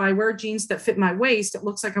because if I wear jeans that fit my waist, it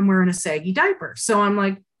looks like I'm wearing a saggy diaper. So I'm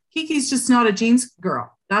like, Kiki's just not a jeans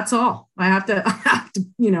girl. That's all. I have to,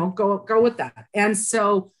 you know, go with that. And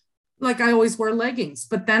so like I always wear leggings,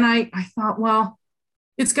 but then I thought, well,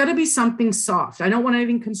 it's got to be something soft. I don't want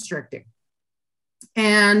anything constricting.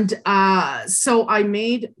 And so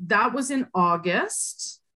that was in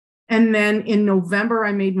August. And then in November,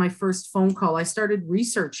 I made my first phone call. I started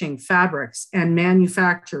researching fabrics and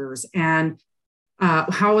manufacturers and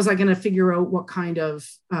how was I going to figure out what kind of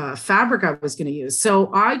fabric I was going to use.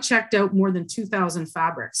 So I checked out more than 2,000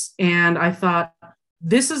 fabrics and I thought,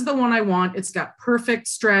 this is the one I want. It's got perfect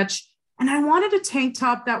stretch. And I wanted a tank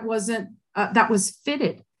top that was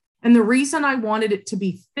fitted. And the reason I wanted it to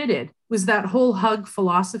be fitted was that whole hug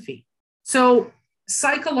philosophy. So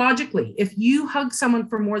psychologically, if you hug someone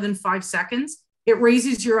for more than 5 seconds, it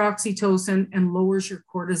raises your oxytocin and lowers your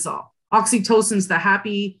cortisol. Oxytocin is the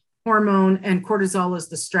happy hormone and cortisol is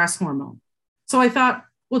the stress hormone. So I thought,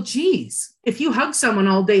 well, geez, if you hug someone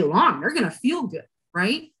all day long, they're going to feel good,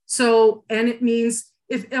 right? So, and it means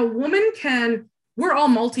if a woman can, we're all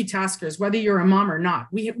multitaskers, whether you're a mom or not.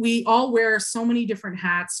 We all wear so many different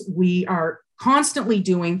hats. We are constantly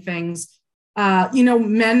doing things. You know,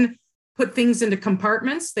 men put things into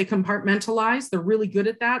compartments. They compartmentalize. They're really good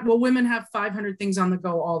at that. Well, women have 500 things on the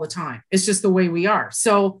go all the time. It's just the way we are.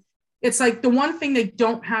 So it's like the one thing they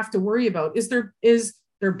don't have to worry about is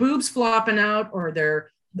their boobs flopping out or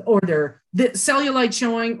their the cellulite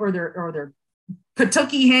showing or their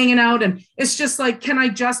Kentucky hanging out. And it's just like, can I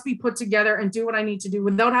just be put together and do what I need to do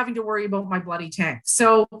without having to worry about my bloody tank?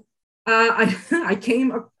 So I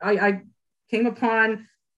came upon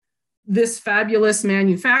this fabulous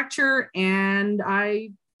manufacturer and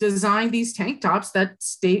I designed these tank tops that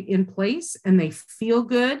stay in place and they feel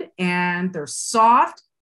good and they're soft,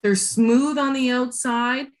 they're smooth on the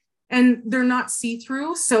outside and they're not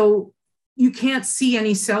see-through. So you can't see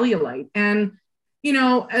any cellulite. And, you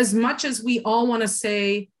know, as much as we all want to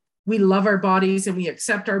say we love our bodies and we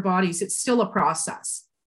accept our bodies, it's still a process.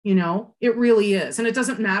 You know, it really is. And it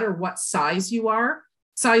doesn't matter what size you are.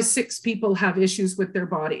 Size 6 people have issues with their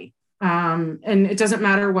body. And it doesn't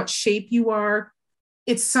matter what shape you are.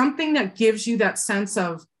 It's something that gives you that sense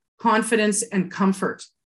of confidence and comfort.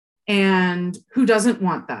 And who doesn't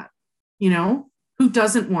want that? You know, who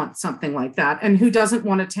doesn't want something like that? And who doesn't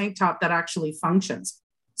want a tank top that actually functions?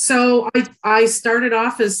 So I started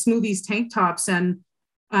off as Smoothies tank tops and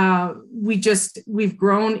we've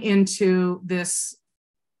grown into this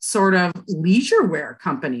sort of leisure wear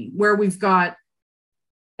company where we've got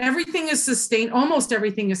everything is almost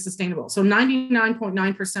everything is sustainable. So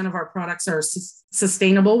 99.9% of our products are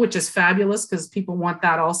sustainable, which is fabulous because people want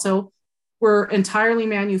that also. We're entirely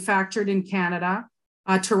manufactured in Canada,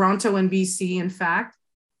 Toronto and BC, in fact.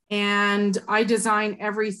 And I design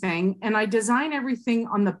everything. And I design everything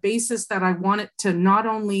on the basis that I want it to not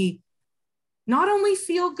only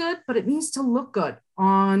feel good, but it needs to look good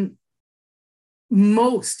on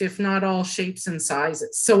most, if not all, shapes and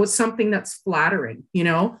sizes. So it's something that's flattering, you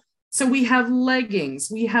know? So we have leggings,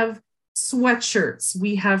 we have sweatshirts,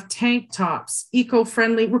 we have tank tops,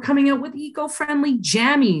 eco-friendly. We're coming out with eco-friendly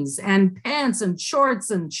jammies and pants and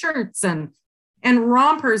shorts and shirts and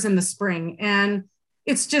rompers in the spring. And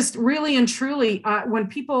it's just really and truly, when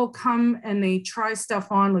people come and they try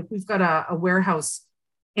stuff on, like we've got a warehouse,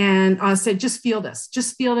 and I said, just feel this,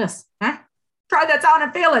 huh? Try that on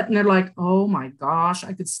and feel it. And they're like, oh my gosh,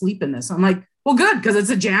 I could sleep in this. I'm like, well, good, because it's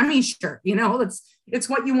a jammy shirt, you know, it's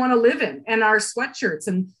what you want to live in, and our sweatshirts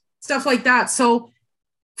and stuff like that. So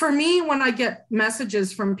for me, when I get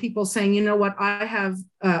messages from people saying, you know what, I have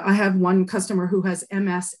one customer who has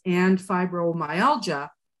MS and fibromyalgia.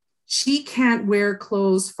 She can't wear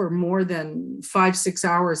clothes for more than 5-6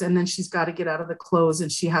 hours. And then she's got to get out of the clothes and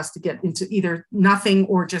she has to get into either nothing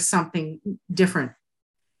or just something different.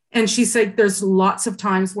 And she said, there's lots of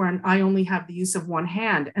times when I only have the use of one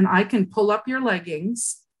hand and I can pull up your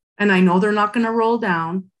leggings and I know they're not going to roll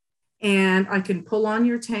down, and I can pull on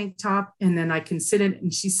your tank top and then I can sit in.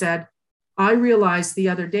 And she said, I realized the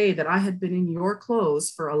other day that I had been in your clothes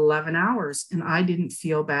for 11 hours and I didn't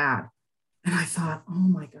feel bad. And I thought, oh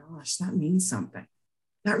my gosh, that means something.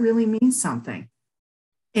 That really means something.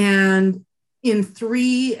 And in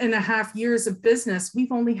 3.5 years of business,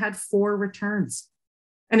 we've only had 4 returns.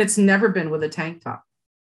 And it's never been with a tank top.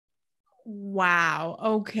 Wow.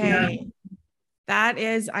 Okay. Yeah. That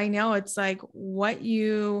is, I know it's like what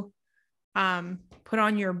you put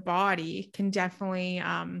on your body can definitely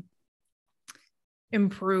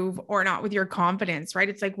improve or not with your confidence, right?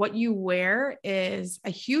 It's like what you wear is a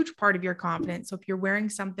huge part of your confidence. So if you're wearing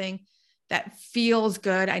something that feels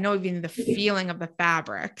good, I know even the feeling of the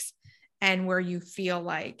fabrics and where you feel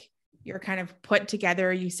like you're kind of put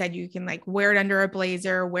together. You said you can like wear it under a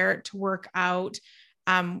blazer, wear it to work out,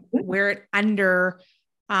 wear it under,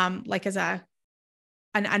 like as an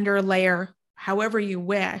under layer, however you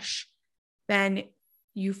wish, then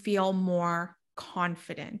you feel more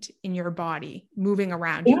confident in your body moving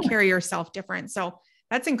around. You carry yourself different. So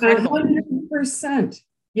that's incredible. 100%.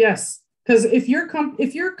 Yes. Because if you're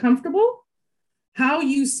comfortable, how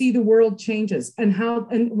you see the world changes, and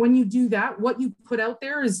when you do that, what you put out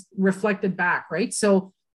there is reflected back, right?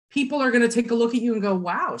 So people are going to take a look at you and go,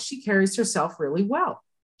 wow, she carries herself really well.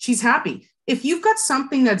 She's happy. If you've got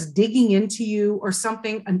something that's digging into you, or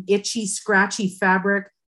something, an itchy, scratchy fabric,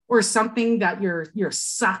 or something that you're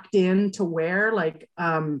sucked in to wear, like,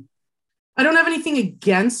 I don't have anything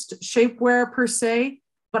against shapewear per se,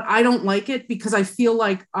 but I don't like it because I feel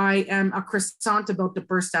like I am a croissant about to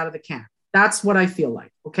burst out of the can. That's what I feel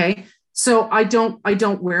like. Okay. So I don't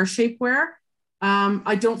wear shapewear.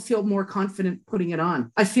 I don't feel more confident putting it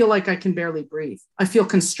on. I feel like I can barely breathe. I feel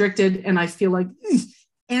constricted and I feel like,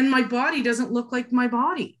 and my body doesn't look like my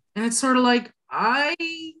body. And it's sort of like, I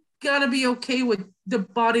gotta be okay with the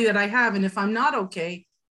body that I have. And if I'm not okay,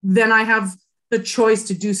 then I have the choice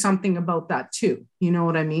to do something about that too. You know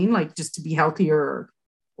what I mean? Like just to be healthier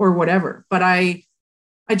or whatever. But I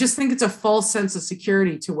just think it's a false sense of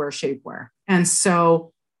security to wear shapewear. And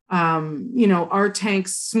so, our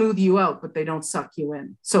tanks smooth you out, but they don't suck you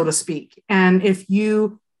in, so to speak. And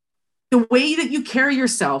the way that you carry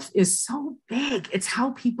yourself is so big. It's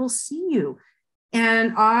how people see you.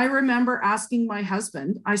 And I remember asking my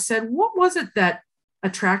husband, I said, what was it that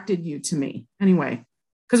attracted you to me? Anyway,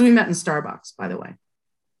 because we met in Starbucks, by the way.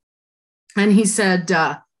 And he said,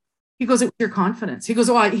 he goes, it was your confidence. He goes,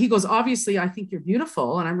 obviously, I think you're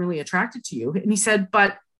beautiful and I'm really attracted to you. And he said,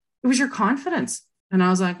 but it was your confidence. And I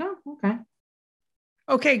was like, oh, okay.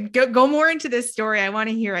 Okay, go more into this story. I want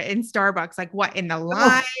to hear it. In Starbucks, like what, in the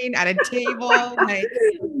line, at a table? Like...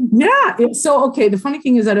 Yeah. The funny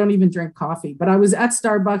thing is I don't even drink coffee, but I was at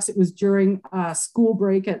Starbucks. It was during school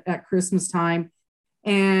break at Christmas time.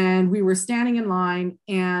 And we were standing in line,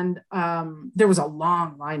 and there was a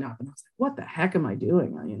long lineup. And I was like, what the heck am I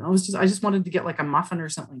doing? I just wanted to get like a muffin or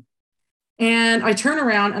something. And I turn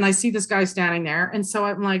around and I see this guy standing there. And so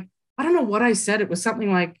I'm like, I don't know what I said. It was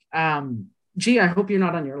something like, gee, I hope you're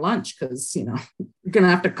not on your lunch, because, you're going to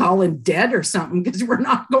have to call in dead or something because we're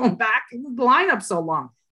not going back. The lineup's so long.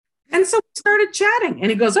 And so we started chatting, and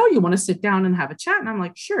he goes, "Oh, you want to sit down and have a chat?" And I'm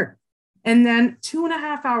like, "Sure." And then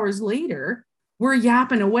 2.5 hours later, we're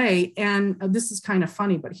yapping away. And this is kind of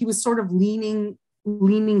funny, but he was sort of leaning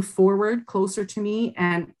forward closer to me.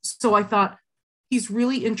 And so I thought, he's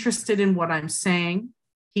really interested in what I'm saying.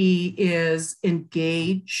 He is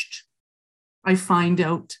engaged. I find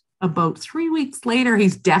out about 3 weeks later,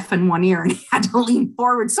 he's deaf in one ear and he had to lean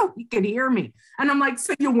forward so he could hear me. And I'm like,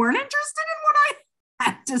 "So you weren't interested in what I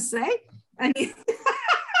had to say?" And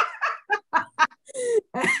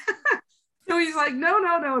so he's like, "No,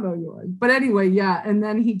 you are." But anyway, yeah. And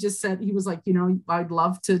then he just said, he was like, "I'd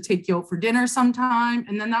love to take you out for dinner sometime."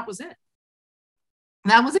 And then that was it.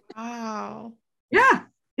 That was it. Wow. Yeah.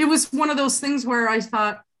 It was one of those things where I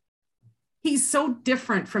thought, he's so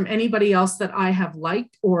different from anybody else that I have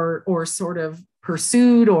liked or sort of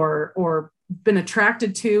pursued or been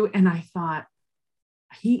attracted to. And I thought,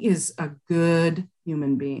 he is a good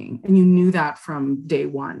human being. And you knew that from day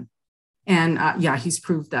one. And yeah, he's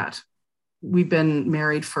proved that. We've been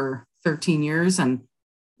married for 13 years. And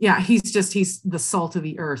yeah, he's the salt of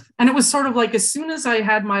the earth. And it was sort of like, as soon as I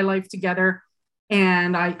had my life together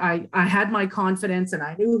and I had my confidence and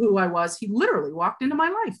I knew who I was, he literally walked into my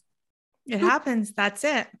life. It happens. That's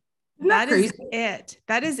it. That is it.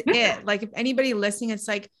 That is it. Like, if anybody listening, it's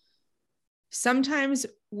like, sometimes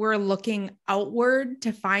we're looking outward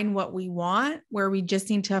to find what we want, where we just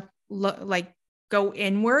need to look, like, go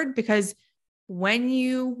inward, because when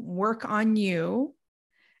you work on you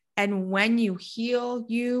and when you heal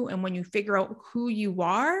you and when you figure out who you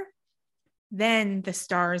are, then the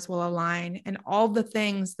stars will align and all the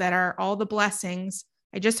things that are all the blessings.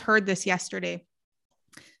 I just heard this yesterday.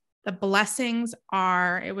 The blessings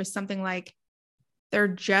it was something like, they're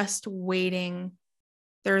just waiting.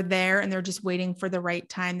 They're there and they're just waiting for the right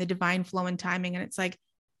time, the divine flow and timing. And it's like,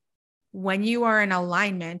 when you are in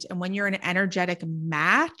alignment and when you're an energetic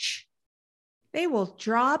match, they will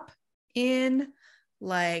drop in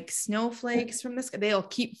like snowflakes from the sky. They'll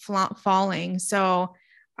keep falling. So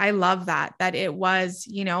I love that it was,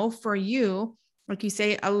 for you, like you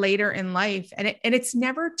say, a later in life, and it's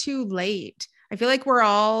never too late. I feel like we're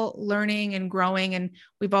all learning and growing, and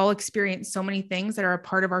we've all experienced so many things that are a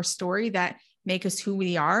part of our story that make us who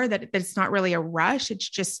we are, that it's not really a rush. It's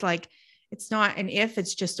just like, it's not an if,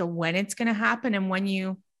 it's just a when it's going to happen. And when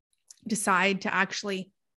you decide to actually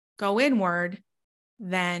go inward,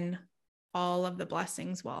 then all of the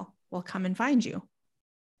blessings will come and find you.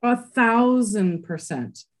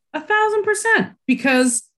 1,000%, 1,000%,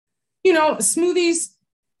 because, smoothies,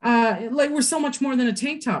 like, we're so much more than a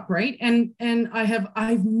tank top. Right. And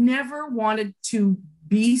I've never wanted to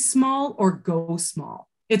be small or go small.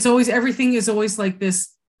 Everything is always like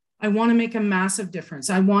this. I want to make a massive difference.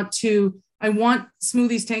 I want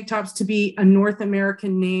Smoothies tank tops to be a North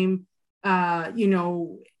American name,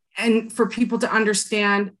 and for people to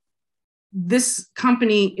understand this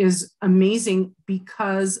company is amazing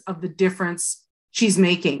because of the difference she's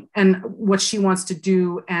making and what she wants to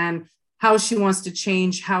do and how she wants to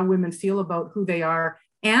change how women feel about who they are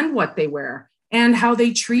and what they wear and how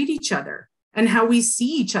they treat each other and how we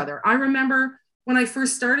see each other. I remember when I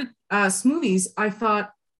first started Smoothies, I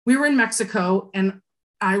thought, we were in Mexico and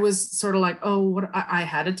I was sort of like, oh, I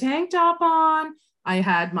had a tank top on. I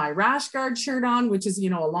had my rash guard shirt on, which is, a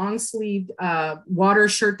long sleeved water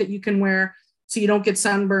shirt that you can wear so you don't get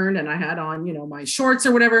sunburned. And I had on, my shorts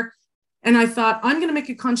or whatever. And I thought, I'm going to make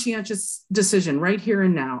a conscientious decision right here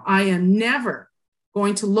and now. I am never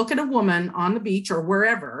going to look at a woman on the beach or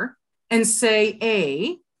wherever and say,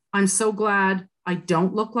 A, I'm so glad I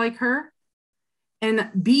don't look like her.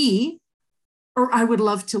 And B, or I would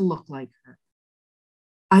love to look like her.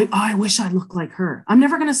 I wish I looked like her. I'm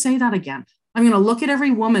never going to say that again. I'm going to look at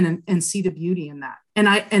every woman and see the beauty in that.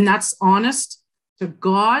 And that's honest to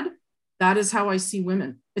God. That is how I see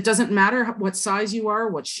women. It doesn't matter what size you are,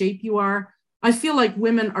 what shape you are. I feel like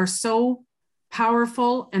women are so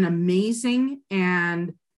powerful and amazing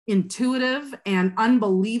and intuitive and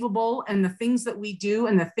unbelievable, and the things that we do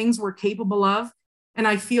and the things we're capable of. And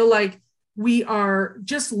I feel like we are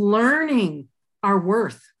just learning our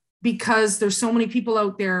worth, because there's so many people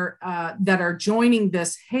out there that are joining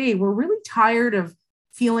this. Hey, we're really tired of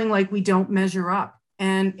feeling like we don't measure up.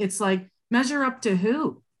 And it's like, measure up to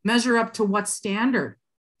who? Measure up to what standard?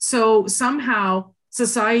 So somehow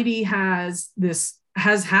society has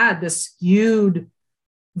had this skewed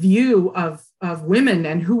view of women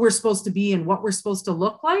and who we're supposed to be and what we're supposed to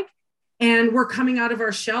look like. And we're coming out of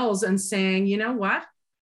our shells and saying, you know what?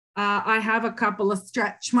 I have a couple of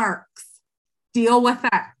stretch marks. Deal with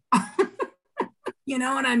that. You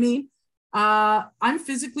know what I mean? I'm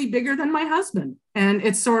physically bigger than my husband. And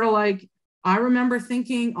it's sort of like, I remember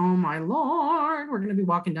thinking, oh my Lord, we're going to be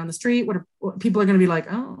walking down the street. What people are going to be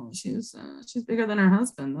like, oh, she's bigger than her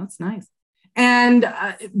husband. That's nice. And,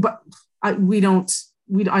 but I don't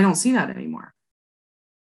see that anymore.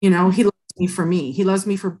 You know, he loves me for me. He loves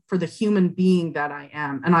me for the human being that I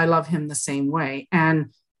am. And I love him the same way.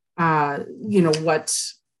 And, you know,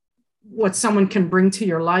 what someone can bring to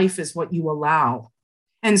your life is what you allow.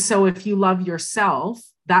 And so if you love yourself,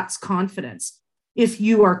 that's confidence. If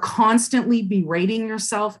you are constantly berating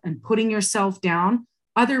yourself and putting yourself down,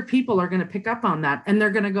 other people are going to pick up on that and they're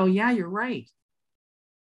going to go, yeah, you're right.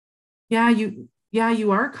 Yeah,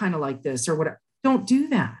 you are kind of like this or whatever. Don't do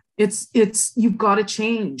that. You've got to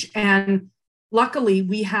change. And luckily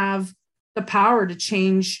we have the power to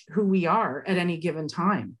change who we are at any given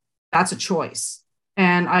time. That's a choice.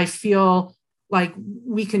 And I feel like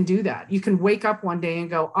we can do that. You can wake up one day and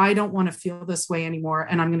go, I don't want to feel this way anymore.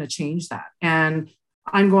 And I'm going to change that. And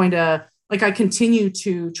I'm going to, like, I continue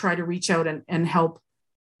to try to reach out and help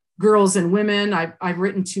girls and women. I've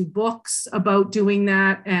written 2 books about doing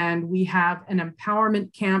that. And we have an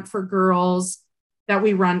empowerment camp for girls that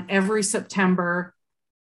we run every September.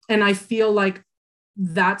 And I feel like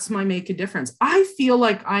that's my make a difference. I feel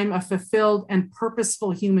like I'm a fulfilled and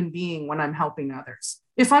purposeful human being when I'm helping others.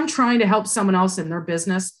 If I'm trying to help someone else in their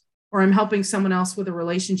business, or I'm helping someone else with a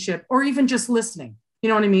relationship, or even just listening, you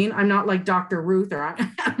know what I mean? I'm not like Dr. Ruth, or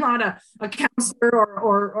I'm not a counselor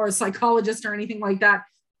or a psychologist or anything like that,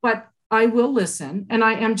 but I will listen and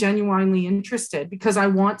I am genuinely interested because I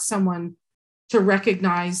want someone to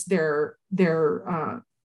recognize their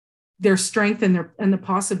strength and the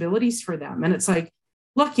possibilities for them. And it's like,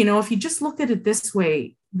 look, you know, if you just look at it this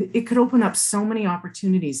way, it could open up so many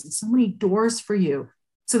opportunities and so many doors for you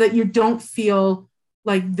so that you don't feel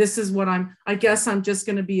like this is what I guess I'm just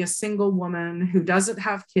going to be a single woman who doesn't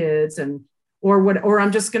have kids or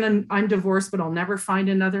I'm divorced, but I'll never find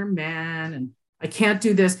another man. And I can't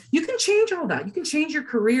do this. You can change all that. You can change your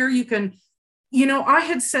career. You can, you know, I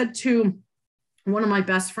had said to one of my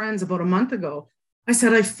best friends about a month ago, I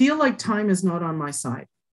said, I feel like time is not on my side.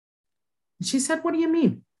 And she said, what do you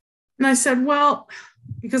mean? And I said, well,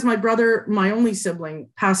 because my brother, my only sibling,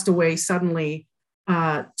 passed away suddenly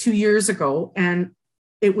 2 years ago. And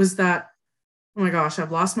it was that, oh my gosh,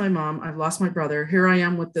 I've lost my mom. I've lost my brother. Here I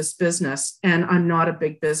am with this business. And I'm not a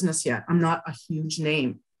big business yet. I'm not a huge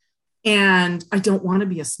name. And I don't want to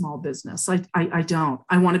be a small business. I don't.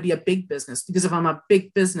 I want to be a big business because if I'm a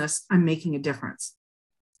big business, I'm making a difference.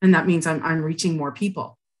 And that means I'm reaching more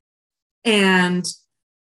people. And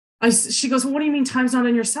she goes, well, what do you mean time's not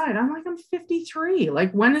on your side? I'm like, I'm 53.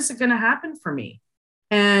 Like, when is it going to happen for me?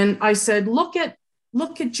 And I said, look at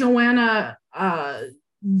Joanna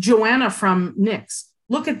from Nix.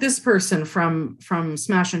 Look at this person from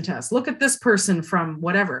Smash and Test. Look at this person from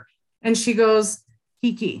whatever. And she goes,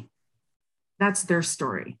 Kiki, that's their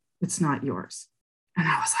story. It's not yours. And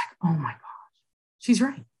I was like, oh my gosh, she's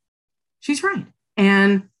right. She's right.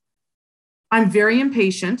 And I'm very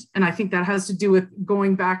impatient. And I think that has to do with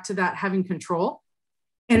going back to that having control.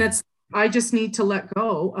 And I just need to let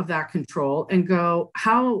go of that control and go,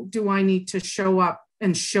 how do I need to show up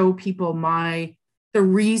and show people the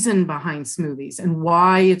reason behind smoothies and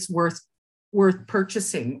why it's worth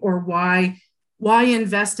purchasing, or why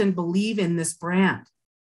invest and believe in this brand.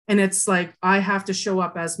 And it's like, I have to show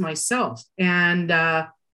up as myself. And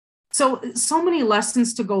so many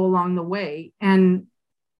lessons to go along the way. And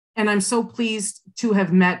I'm so pleased to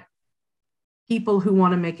have met people who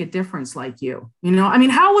want to make a difference like you. You know, I mean,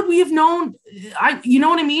 how would we have known? You know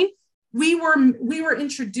what I mean? We were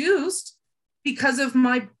introduced because of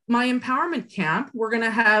my empowerment camp. We're going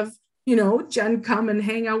to have, you know, Jen come and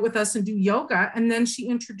hang out with us and do yoga. And then she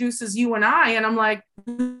introduces you and I, and I'm like,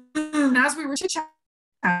 as we were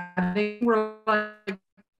chit-chatting, we're like,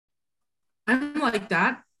 I'm like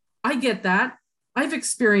that. I get that. I've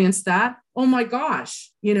experienced that. Oh my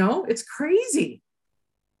gosh, you know, it's crazy.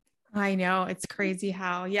 I know, it's crazy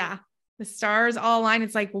how, yeah, the stars all align.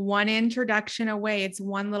 It's like one introduction away. It's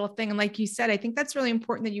one little thing. And like you said, I think that's really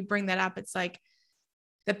important that you bring that up. It's like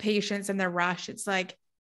the patience and the rush. It's like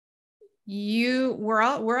we're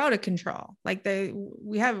out of control. Like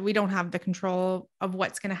we don't have the control of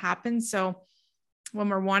what's going to happen. So when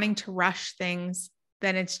we're wanting to rush things,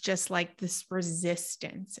 then it's just like this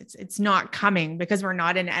resistance. It's not coming because we're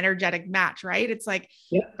not in an energetic match, right? It's like,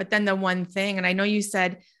 yeah. But then the one thing, and I know you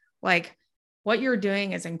said like what you're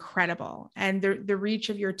doing is incredible, and the reach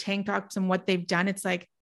of your tank tops and what they've done. It's like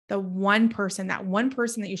that one person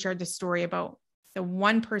that you shared the story about, the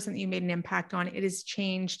one person that you made an impact on, it has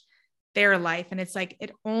changed their life. And it's like,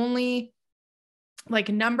 it only like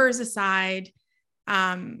numbers aside,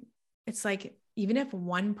 it's like, even if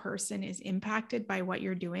one person is impacted by what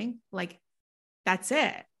you're doing, like that's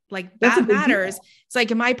it. Like that matters. It's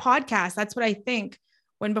like in my podcast, that's what I think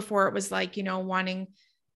when before it was like, wanting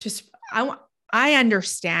to, I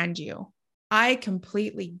understand you. I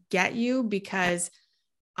completely get you because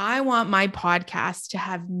I want my podcast to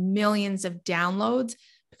have millions of downloads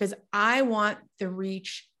because I want the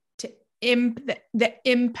reach to the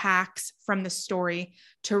impacts from the story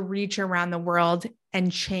to reach around the world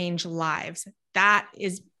and change lives. That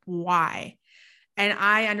is why. And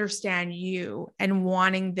I understand you and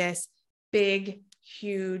wanting this big,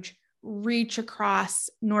 huge reach across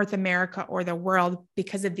North America or the world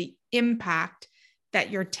because of the impact that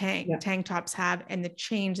your tank tops have and the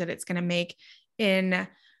change that it's going to make in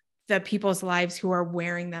the people's lives who are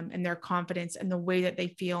wearing them and their confidence and the way that they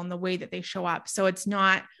feel and the way that they show up. So it's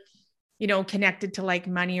not, connected to like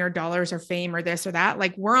money or dollars or fame or this or that.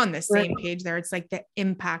 Like we're on the same page there. It's like the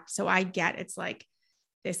impact. So I get it's like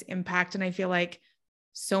this impact. And I feel like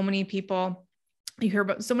so many people, you hear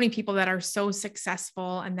about so many people that are so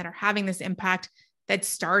successful and that are having this impact that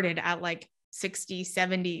started at like 60,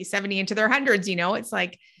 70 into their hundreds, it's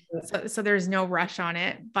like, so there's no rush on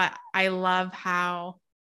it, but I love how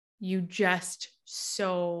you just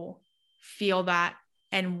so feel that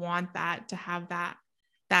and want that to have that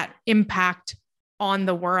impact on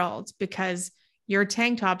the world because your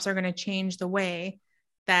tank tops are going to change the way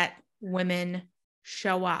that women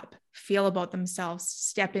show up, feel about themselves,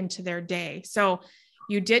 step into their day. So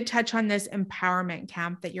you did touch on this empowerment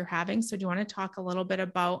camp that you're having. So do you want to talk a little bit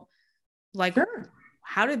about like,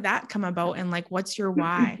 how did that come about? And like, what's your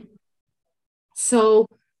why? So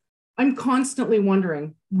I'm constantly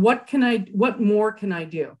wondering, what more can I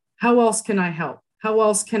do? How else can I help? How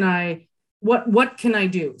else can what can I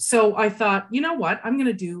do? So I thought, you know what, I'm going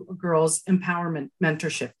to do a girls empowerment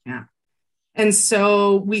mentorship camp. And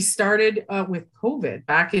so we started with COVID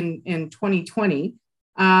back in 2020.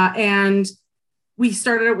 And we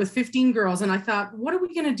started out with 15 girls. And I thought, what are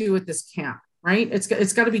we going to do at this camp? Right?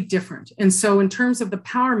 It's got to be different. And so in terms of the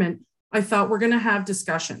empowerment, I thought we're going to have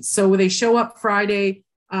discussions. So they show up Friday,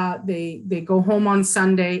 they go home on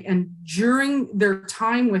Sunday. And during their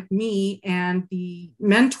time with me and the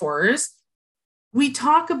mentors, we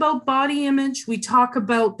talk about body image. We talk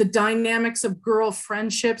about the dynamics of girl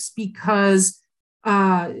friendships because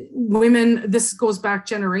women, this goes back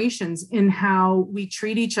generations in how we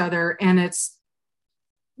treat each other. And it's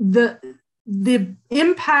the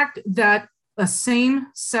impact that a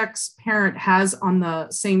same-sex parent has on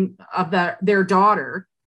their daughter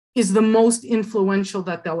is the most influential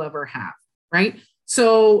that they'll ever have, right?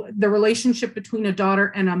 So the relationship between a daughter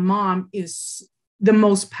and a mom is the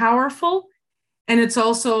most powerful, and it's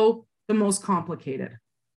also the most complicated.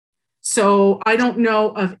 So I don't know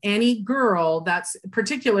of any girl that's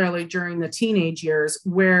particularly during the teenage years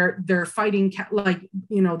where they're fighting,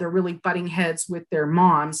 they're really butting heads with their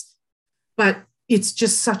moms, but it's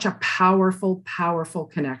just such a powerful, powerful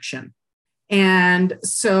connection. And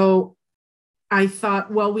so I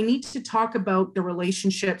thought, well, we need to talk about the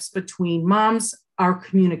relationships between moms, our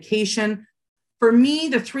communication. For me,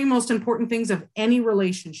 the three most important things of any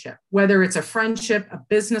relationship, whether it's a friendship, a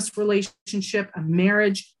business relationship, a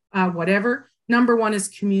marriage, whatever, number one is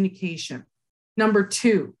communication. Number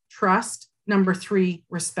two, trust. Number three,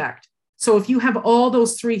 respect. So if you have all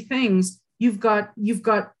those three things, you've got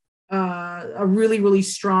a really, really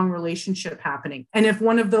strong relationship happening. And if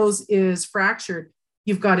one of those is fractured,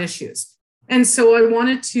 you've got issues. And so I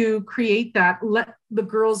wanted to create that, let the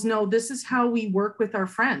girls know this is how we work with our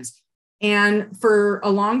friends. And for a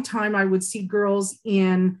long time, I would see girls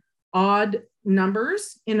in odd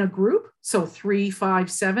numbers in a group. So 3,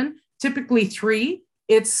 5, 7, typically 3.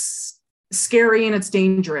 It's scary and it's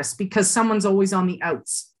dangerous because someone's always on the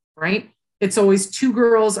outs, right? It's always 2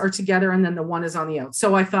 girls are together and then the one is on the out.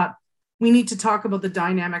 So I thought, we need to talk about the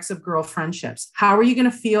dynamics of girl friendships. How are you going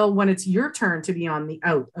to feel when it's your turn to be on the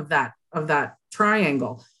out of that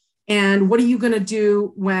triangle? And what are you going to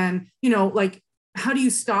do when, how do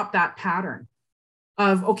you stop that pattern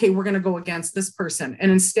of, okay, we're going to go against this person.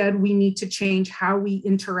 And instead we need to change how we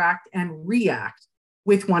interact and react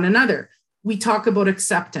with one another. We talk about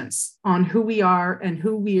acceptance on who we are and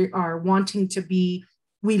who we are wanting to be.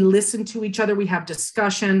 We listen to each other. We have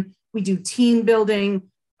discussion. We do team building.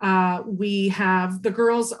 We have, the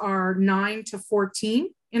girls are 9 to 14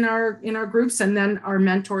 in our groups, and then our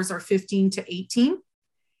mentors are 15 to 18.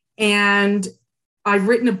 And I've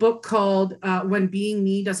written a book called When Being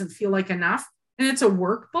Me Doesn't Feel Like Enough, and it's a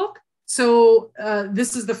workbook. So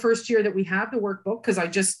this is the first year that we have the workbook because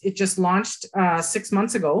it just launched 6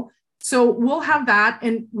 months ago. So we'll have that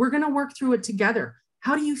and we're going to work through it together.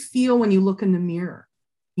 How do you feel when you look in the mirror?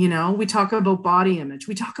 You know, we talk about body image,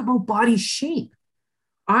 we talk about body shape.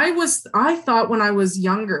 I thought when I was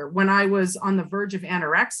younger, when I was on the verge of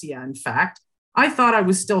anorexia, in fact, I thought I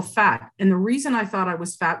was still fat. And the reason I thought I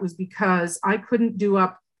was fat was because I couldn't do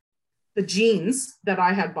up the jeans that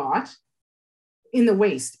I had bought in the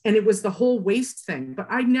waist. And it was the whole waist thing. But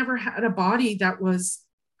I never had a body that was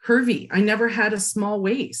curvy. I never had a small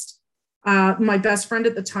waist. My best friend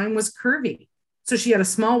at the time was curvy. So she had a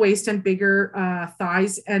small waist and bigger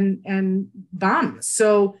thighs and bum.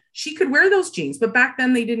 So she could wear those jeans. But back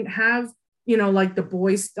then they didn't have, you know, like the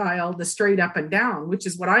boy style, the straight up and down, which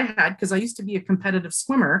is what I had because I used to be a competitive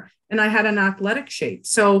swimmer and I had an athletic shape.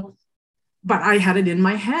 So, but I had it in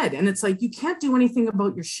my head. And it's like, you can't do anything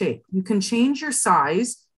about your shape. You can change your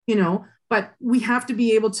size, you know, but we have to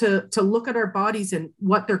be able to look at our bodies and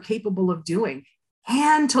what they're capable of doing.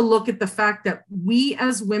 And to look at the fact that we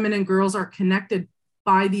as women and girls are connected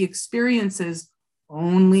by the experiences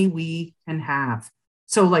only we can have.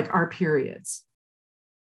 So like our periods,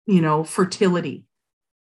 you know, fertility,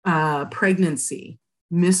 pregnancy,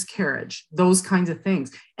 miscarriage, those kinds of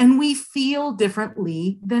things. And we feel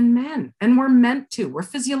differently than men. And we're meant to. We're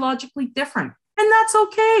physiologically different. And that's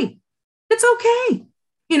okay. It's okay.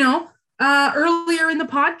 You know, earlier in the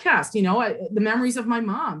podcast, you know, the memories of my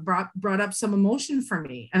mom brought up some emotion for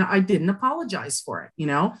me, and I didn't apologize for it. You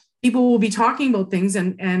know, people will be talking about things,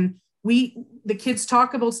 and the kids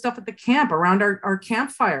talk about stuff at the camp around our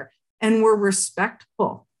campfire, and we're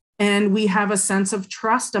respectful, and we have a sense of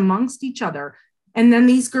trust amongst each other. And then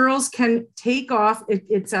these girls can take off.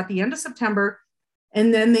 It's at the end of September,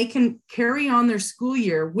 and then they can carry on their school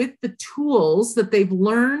year with the tools that they've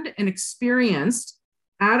learned and experienced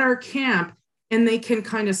at our camp, and they can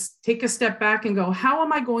kind of take a step back and go, how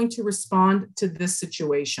am I going to respond to this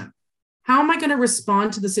situation? How am I going to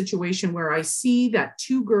respond to the situation where I see that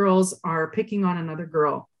two girls are picking on another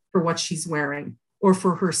girl for what she's wearing or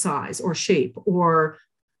for her size or shape, or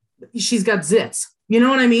she's got zits? You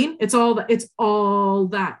know what I mean? It's all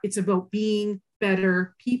that. It's about being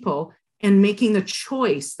better people and making the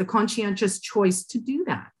choice, the conscientious choice to do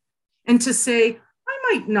that. And to say, I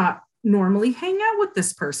might not normally hang out with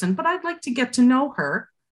this person, but I'd like to get to know her.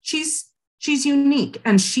 She's unique,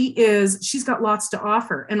 and she's got lots to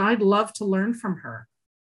offer, and I'd love to learn from her.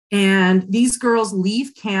 And these girls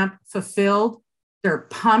leave camp fulfilled. They're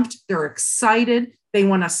pumped. They're excited. They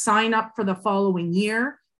want to sign up for the following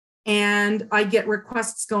year. And I get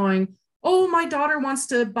requests going, oh, my daughter wants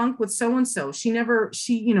to bunk with so-and-so. She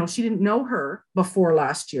didn't know her before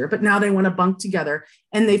last year, but now they want to bunk together.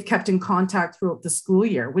 And they've kept in contact throughout the school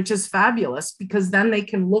year, which is fabulous, because then they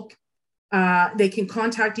can they can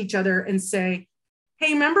contact each other and say,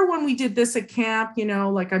 hey, remember when we did this at camp? You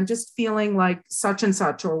know, like, I'm just feeling like such and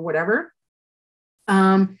such or whatever.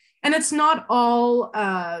 And it's not all,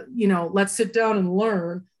 let's sit down and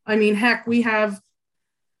learn. I mean, heck, we have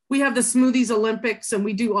the Smoothies Olympics, and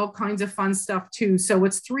we do all kinds of fun stuff too. So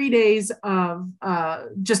it's 3 days of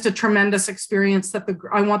just a tremendous experience that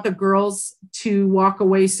I want the girls to walk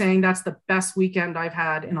away saying that's the best weekend I've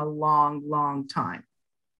had in a long, long time.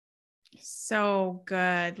 So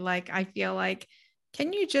good. Like, I feel like,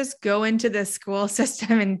 can you just go into the school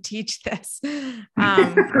system and teach this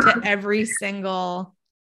to every single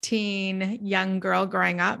teen, young girl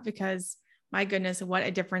growing up? Because my goodness, what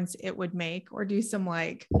a difference it would make. Or do some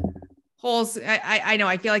like I know,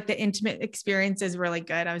 I feel like the intimate experience is really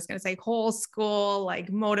good. I was going to say whole school,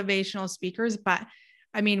 like motivational speakers, but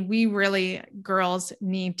I mean, girls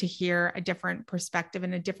need to hear a different perspective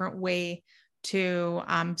and a different way to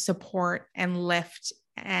support and lift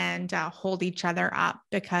and hold each other up,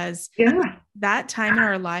 because that time in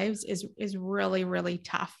our lives is really, really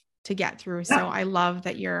tough to get through. So I love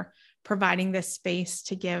that you're providing this space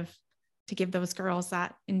to give those girls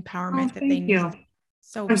that empowerment that they need. You.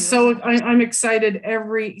 So I'm excited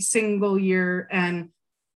every single year. And,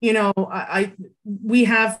 you know, we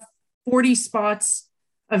have 40 spots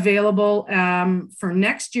available for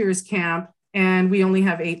next year's camp, and we only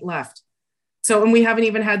have 8 left. So, and we haven't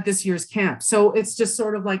even had this year's camp. So it's just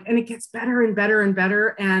sort of like, and it gets better and better and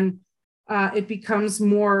better. And it becomes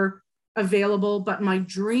more available. But my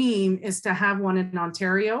dream is to have one in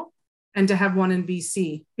Ontario and to have one in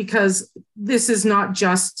BC, because this is not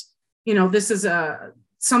just, you know, this is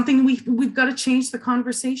something we've got to change the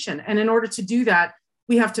conversation. And in order to do that,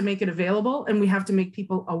 we have to make it available, and we have to make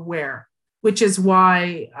people aware, which is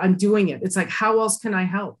why I'm doing it. It's like, how else can I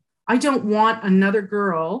help? I don't want another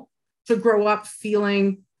girl to grow up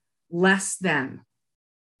feeling less than.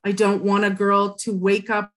 I don't want a girl to wake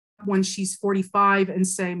up when she's 45 and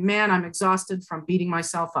say, man, I'm exhausted from beating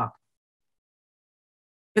myself up.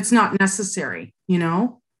 It's not necessary, you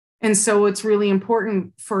know? And so it's really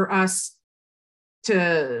important for us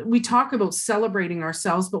we talk about celebrating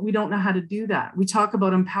ourselves, but we don't know how to do that. We talk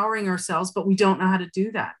about empowering ourselves, but we don't know how to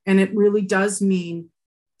do that. And it really does mean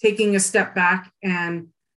taking a step back and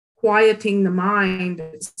quieting the mind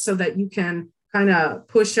so that you can kind of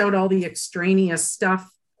push out all the extraneous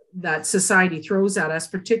stuff that society throws at us,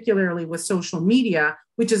 particularly with social media,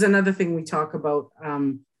 which is another thing we talk about,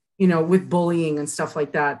 with bullying and stuff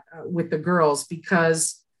like that with the girls,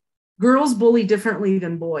 because girls bully differently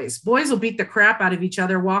than boys. Boys will beat the crap out of each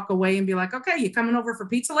other, walk away and be like, okay, you coming over for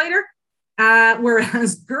pizza later?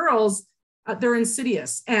 Whereas girls, they're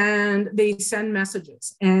insidious and they send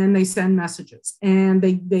messages and they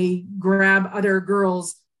grab other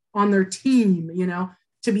girls on their team,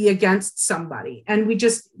 to be against somebody. And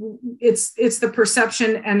it's the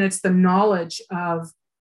perception and it's the knowledge of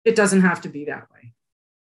it doesn't have to be that way.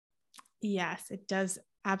 Yes, it does.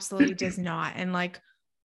 Absolutely does not. And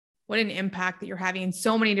what an impact that you're having in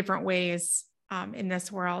so many different ways in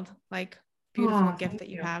this world. Beautiful gift that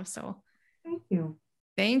you have. So thank you.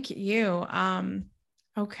 Thank you.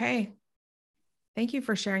 Okay. Thank you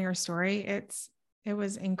for sharing your story. It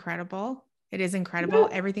was incredible. It is incredible.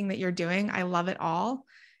 Yeah. Everything that you're doing. I love it all.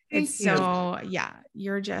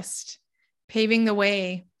 You're just paving the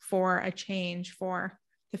way for a change, for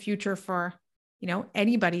the future, for,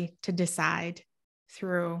 anybody to decide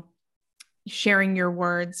through sharing your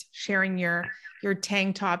words, sharing your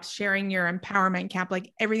tank tops, sharing your empowerment camp,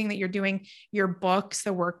 everything that you're doing, your books, the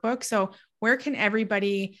workbook. So where can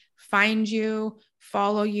everybody find you,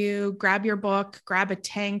 follow you, grab your book, grab a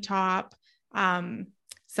tank top, some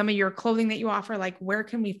of your clothing that you offer? Where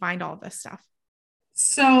can we find all this stuff?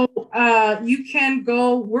 So you can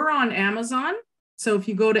we're on Amazon. So if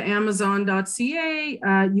you go to amazon.ca,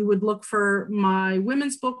 you would look for my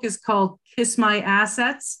women's book is called Kiss My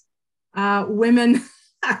Assets. Women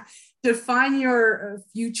define your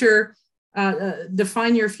future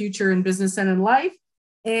in business and in life.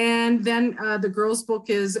 And then the girls'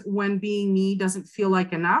 book is When Being Me Doesn't Feel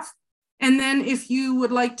Like Enough. And then if you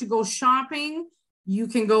would like to go shopping, you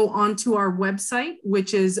can go onto our website,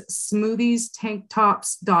 which is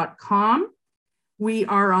smoothiestanktops.com. We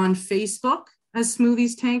are on Facebook as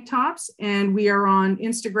Smoothies Tank Tops, and we are on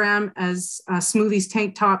Instagram as Smoothies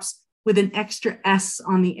Tank Tops with an extra S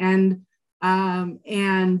on the end. My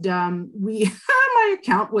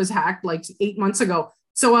account was hacked 8 months ago.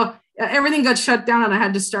 So everything got shut down and I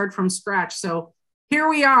had to start from scratch. So here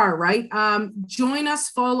we are, right? Join us,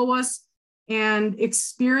 follow us, and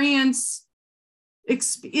experience.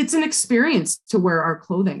 It's an experience to wear our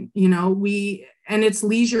clothing, and it's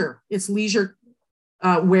leisure. It's leisure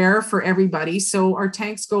wear for everybody. So our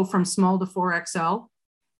tanks go from small to 4XL,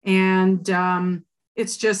 and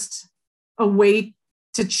it's just a way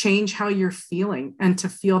to change how you're feeling and to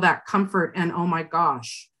feel that comfort. And oh my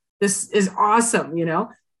gosh, this is awesome,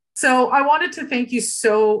 So I wanted to thank you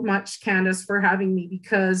so much, Candace, for having me,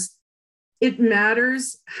 because it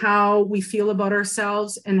matters how we feel about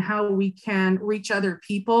ourselves and how we can reach other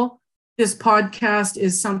people. This podcast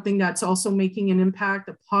is something that's also making an impact,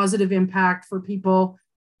 a positive impact for people.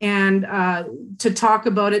 And to talk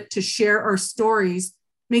about it, to share our stories,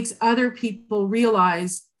 makes other people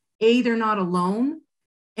realize, A, they're not alone,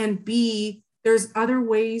 and B, there's other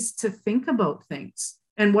ways to think about things.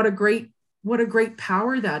 And what a great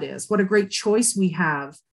power that is. What a great choice we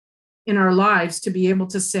have in our lives to be able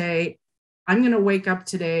to say, I'm going to wake up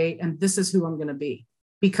today and this is who I'm going to be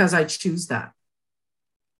because I choose that.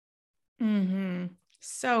 Mm-hmm.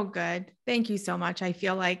 So good. Thank you so much. I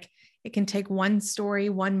feel like it can take one story,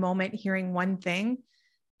 one moment, hearing one thing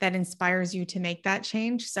that inspires you to make that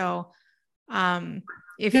change. So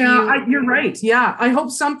you're right. Yeah. I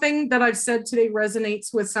hope something that I've said today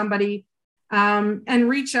resonates with somebody, and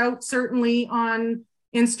reach out certainly on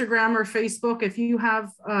Instagram or Facebook. If you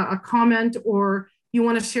have a comment or you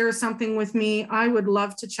want to share something with me, I would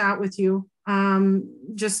love to chat with you.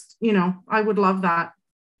 I would love that.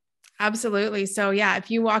 Absolutely. So yeah, if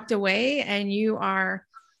you walked away and you are,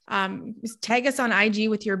 tag us on IG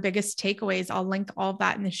with your biggest takeaways. I'll link all of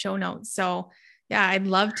that in the show notes. So yeah, I'd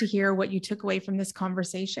love to hear what you took away from this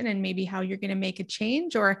conversation and maybe how you're going to make a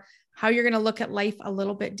change or how you're going to look at life a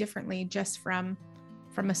little bit differently just from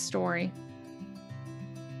a story.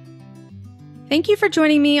 Thank you for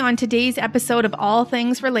joining me on today's episode of All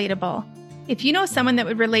Things Relatable. If you know someone that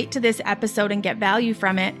would relate to this episode and get value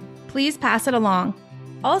from it, please pass it along.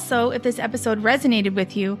 Also, if this episode resonated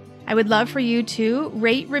with you, I would love for you to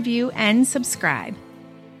rate, review, and subscribe.